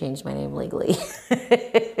definitely changed my name legally.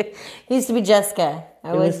 It used to be Jessica.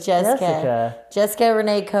 I was Jessica. Jessica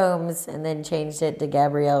Renee Combs, and then changed it to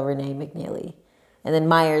Gabrielle Renee McNeely. And then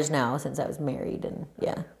Myers now, since I was married, and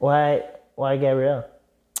yeah. Why Gabrielle?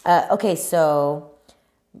 Okay, so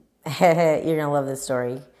you're going to love this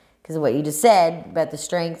story because of what you just said about the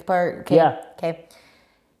strength part. Okay? Yeah. Okay.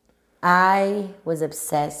 I was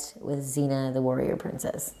obsessed with Xena, the warrior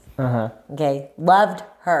princess. Okay, loved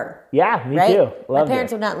her. Yeah, me right? too. My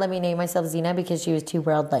parents would not let me name myself Xena because she was too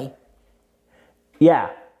worldly.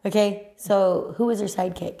 Yeah. Okay, so who was her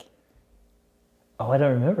sidekick? Oh, I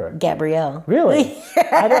don't remember. Gabrielle. Really?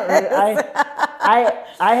 I don't.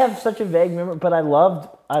 I have such a vague memory, but I loved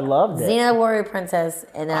it. Xena, the warrior princess,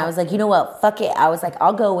 and then I was like, you know what? Fuck it. I was like,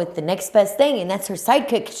 I'll go with the next best thing, and that's her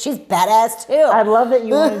sidekick. 'Cause she's badass too. I love that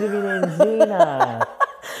you wanted to be named Xena.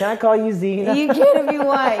 Can I call you Xena? You can if you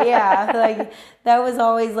want. Yeah, like that was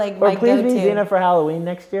always like my Or please go-to. be Xena for Halloween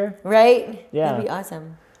next year. Right? Yeah. That'd be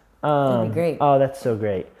awesome. That'd be great. Oh, that's so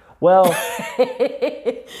great. Well,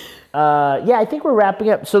 yeah, I think we're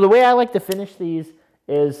wrapping up. So the way I like to finish these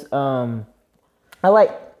is, I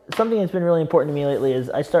like something that's been really important to me lately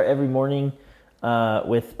is I start every morning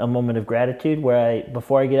with a moment of gratitude where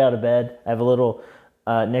before I get out of bed, I have a little,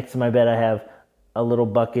 next to my bed, I have a little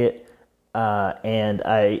bucket, and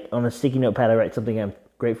on a sticky notepad, I write something I'm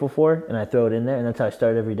grateful for, and I throw it in there, and that's how I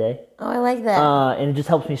start every day. Oh, I like that. And it just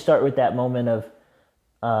helps me start with that moment of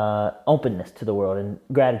openness to the world and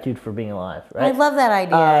gratitude for being alive, right? I love that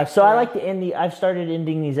idea. So I like to I've started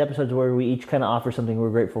ending these episodes where we each kind of offer something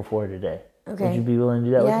we're grateful for today. Okay. Would you be willing to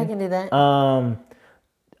do that with me? Yeah, I can do that.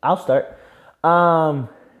 I'll start.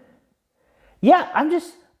 Yeah,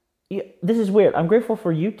 this is weird. I'm grateful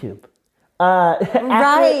for YouTube.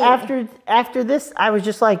 After this, I was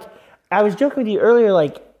just like, I was joking with you earlier,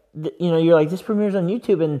 like, you're like, this premieres on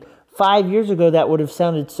YouTube, and 5 years ago that would have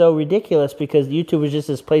sounded so ridiculous because YouTube was just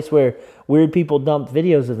this place where weird people dumped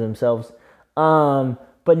videos of themselves.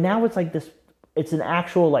 But now it's like this, it's an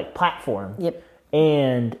actual like platform. Yep.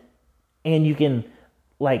 And you can,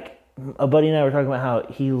 like, a buddy and I were talking about how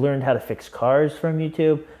he learned how to fix cars from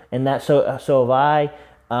YouTube, and so have I.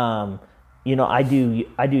 I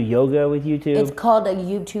do yoga with YouTube. It's called a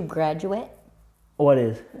YouTube graduate. What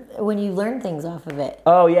is? When you learn things off of it.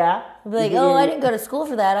 Oh yeah. Like, I didn't go to school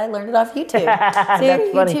for that. I learned it off YouTube. So That's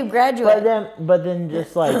you're funny. YouTube graduate. But then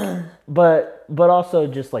just like, but also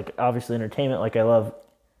just like obviously entertainment. Like I love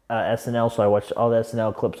SNL, so I watched all the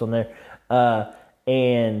SNL clips on there.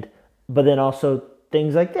 But then also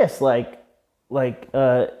things like this, like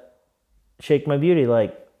Shake My Beauty.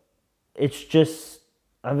 Like it's just,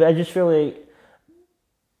 I just feel like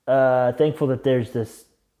thankful that there's this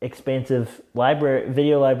expansive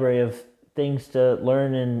video library of things to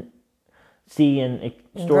learn and see and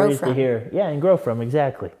stories to hear. Yeah, and grow from,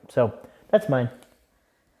 exactly. So that's mine.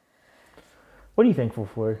 What are you thankful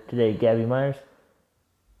for today, Gabby Myers?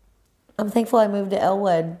 I'm thankful I moved to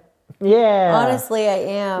Elwood. Yeah. Honestly, I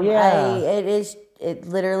am. Yeah. It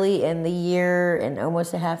literally in the year and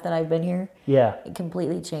almost a half that I've been here. Yeah. It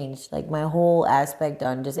completely changed. Like my whole aspect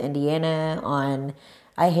on just Indiana,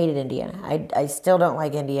 I hated Indiana. I still don't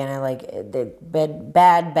like Indiana. Like the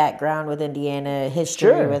bad background with Indiana,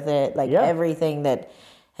 history with it, like everything that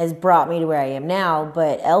has brought me to where I am now.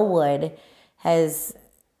 But Elwood has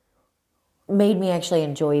made me actually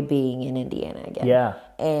enjoy being in Indiana again. Yeah.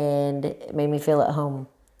 And it made me feel at home.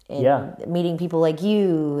 And meeting people like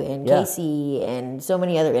you and Casey and so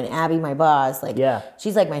many other, and Abby, my boss, like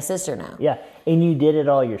she's like my sister now. Yeah. And you did it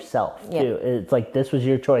all yourself too. It's like this was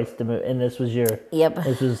your choice to move, and this was your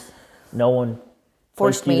this was no one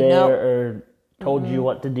forced me or told you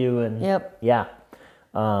what to do, and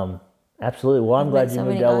absolutely. Well, I'm glad you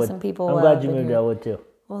moved to Elwood. I'm glad you moved to Elwood too.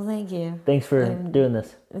 Well, thank you. Thanks for doing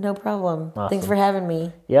this. No problem. Awesome. Thanks for having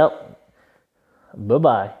me. Yep.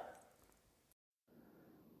 Bye-bye.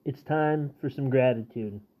 It's time for some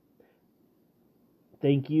gratitude.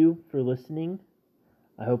 Thank you for listening.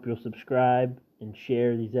 I hope you'll subscribe and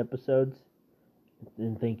share these episodes.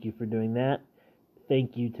 And thank you for doing that.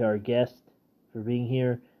 Thank you to our guest for being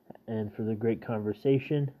here and for the great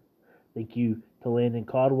conversation. Thank you to Landon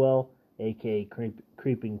Caldwell, aka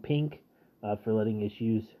Creeping Pink, for letting us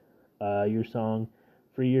use your song,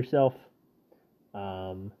 Free Yourself,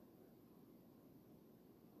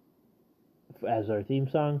 as our theme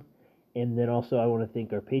song. And then also I want to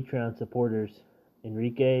thank our Patreon supporters,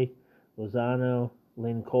 Enrique Lozano,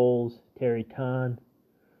 Lynn Coles, Terry Ton,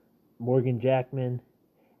 Morgan Jackman,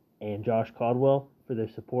 and Josh Caldwell for their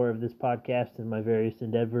support of this podcast and my various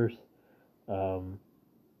endeavors.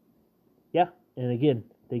 And again,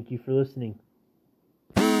 thank you for listening.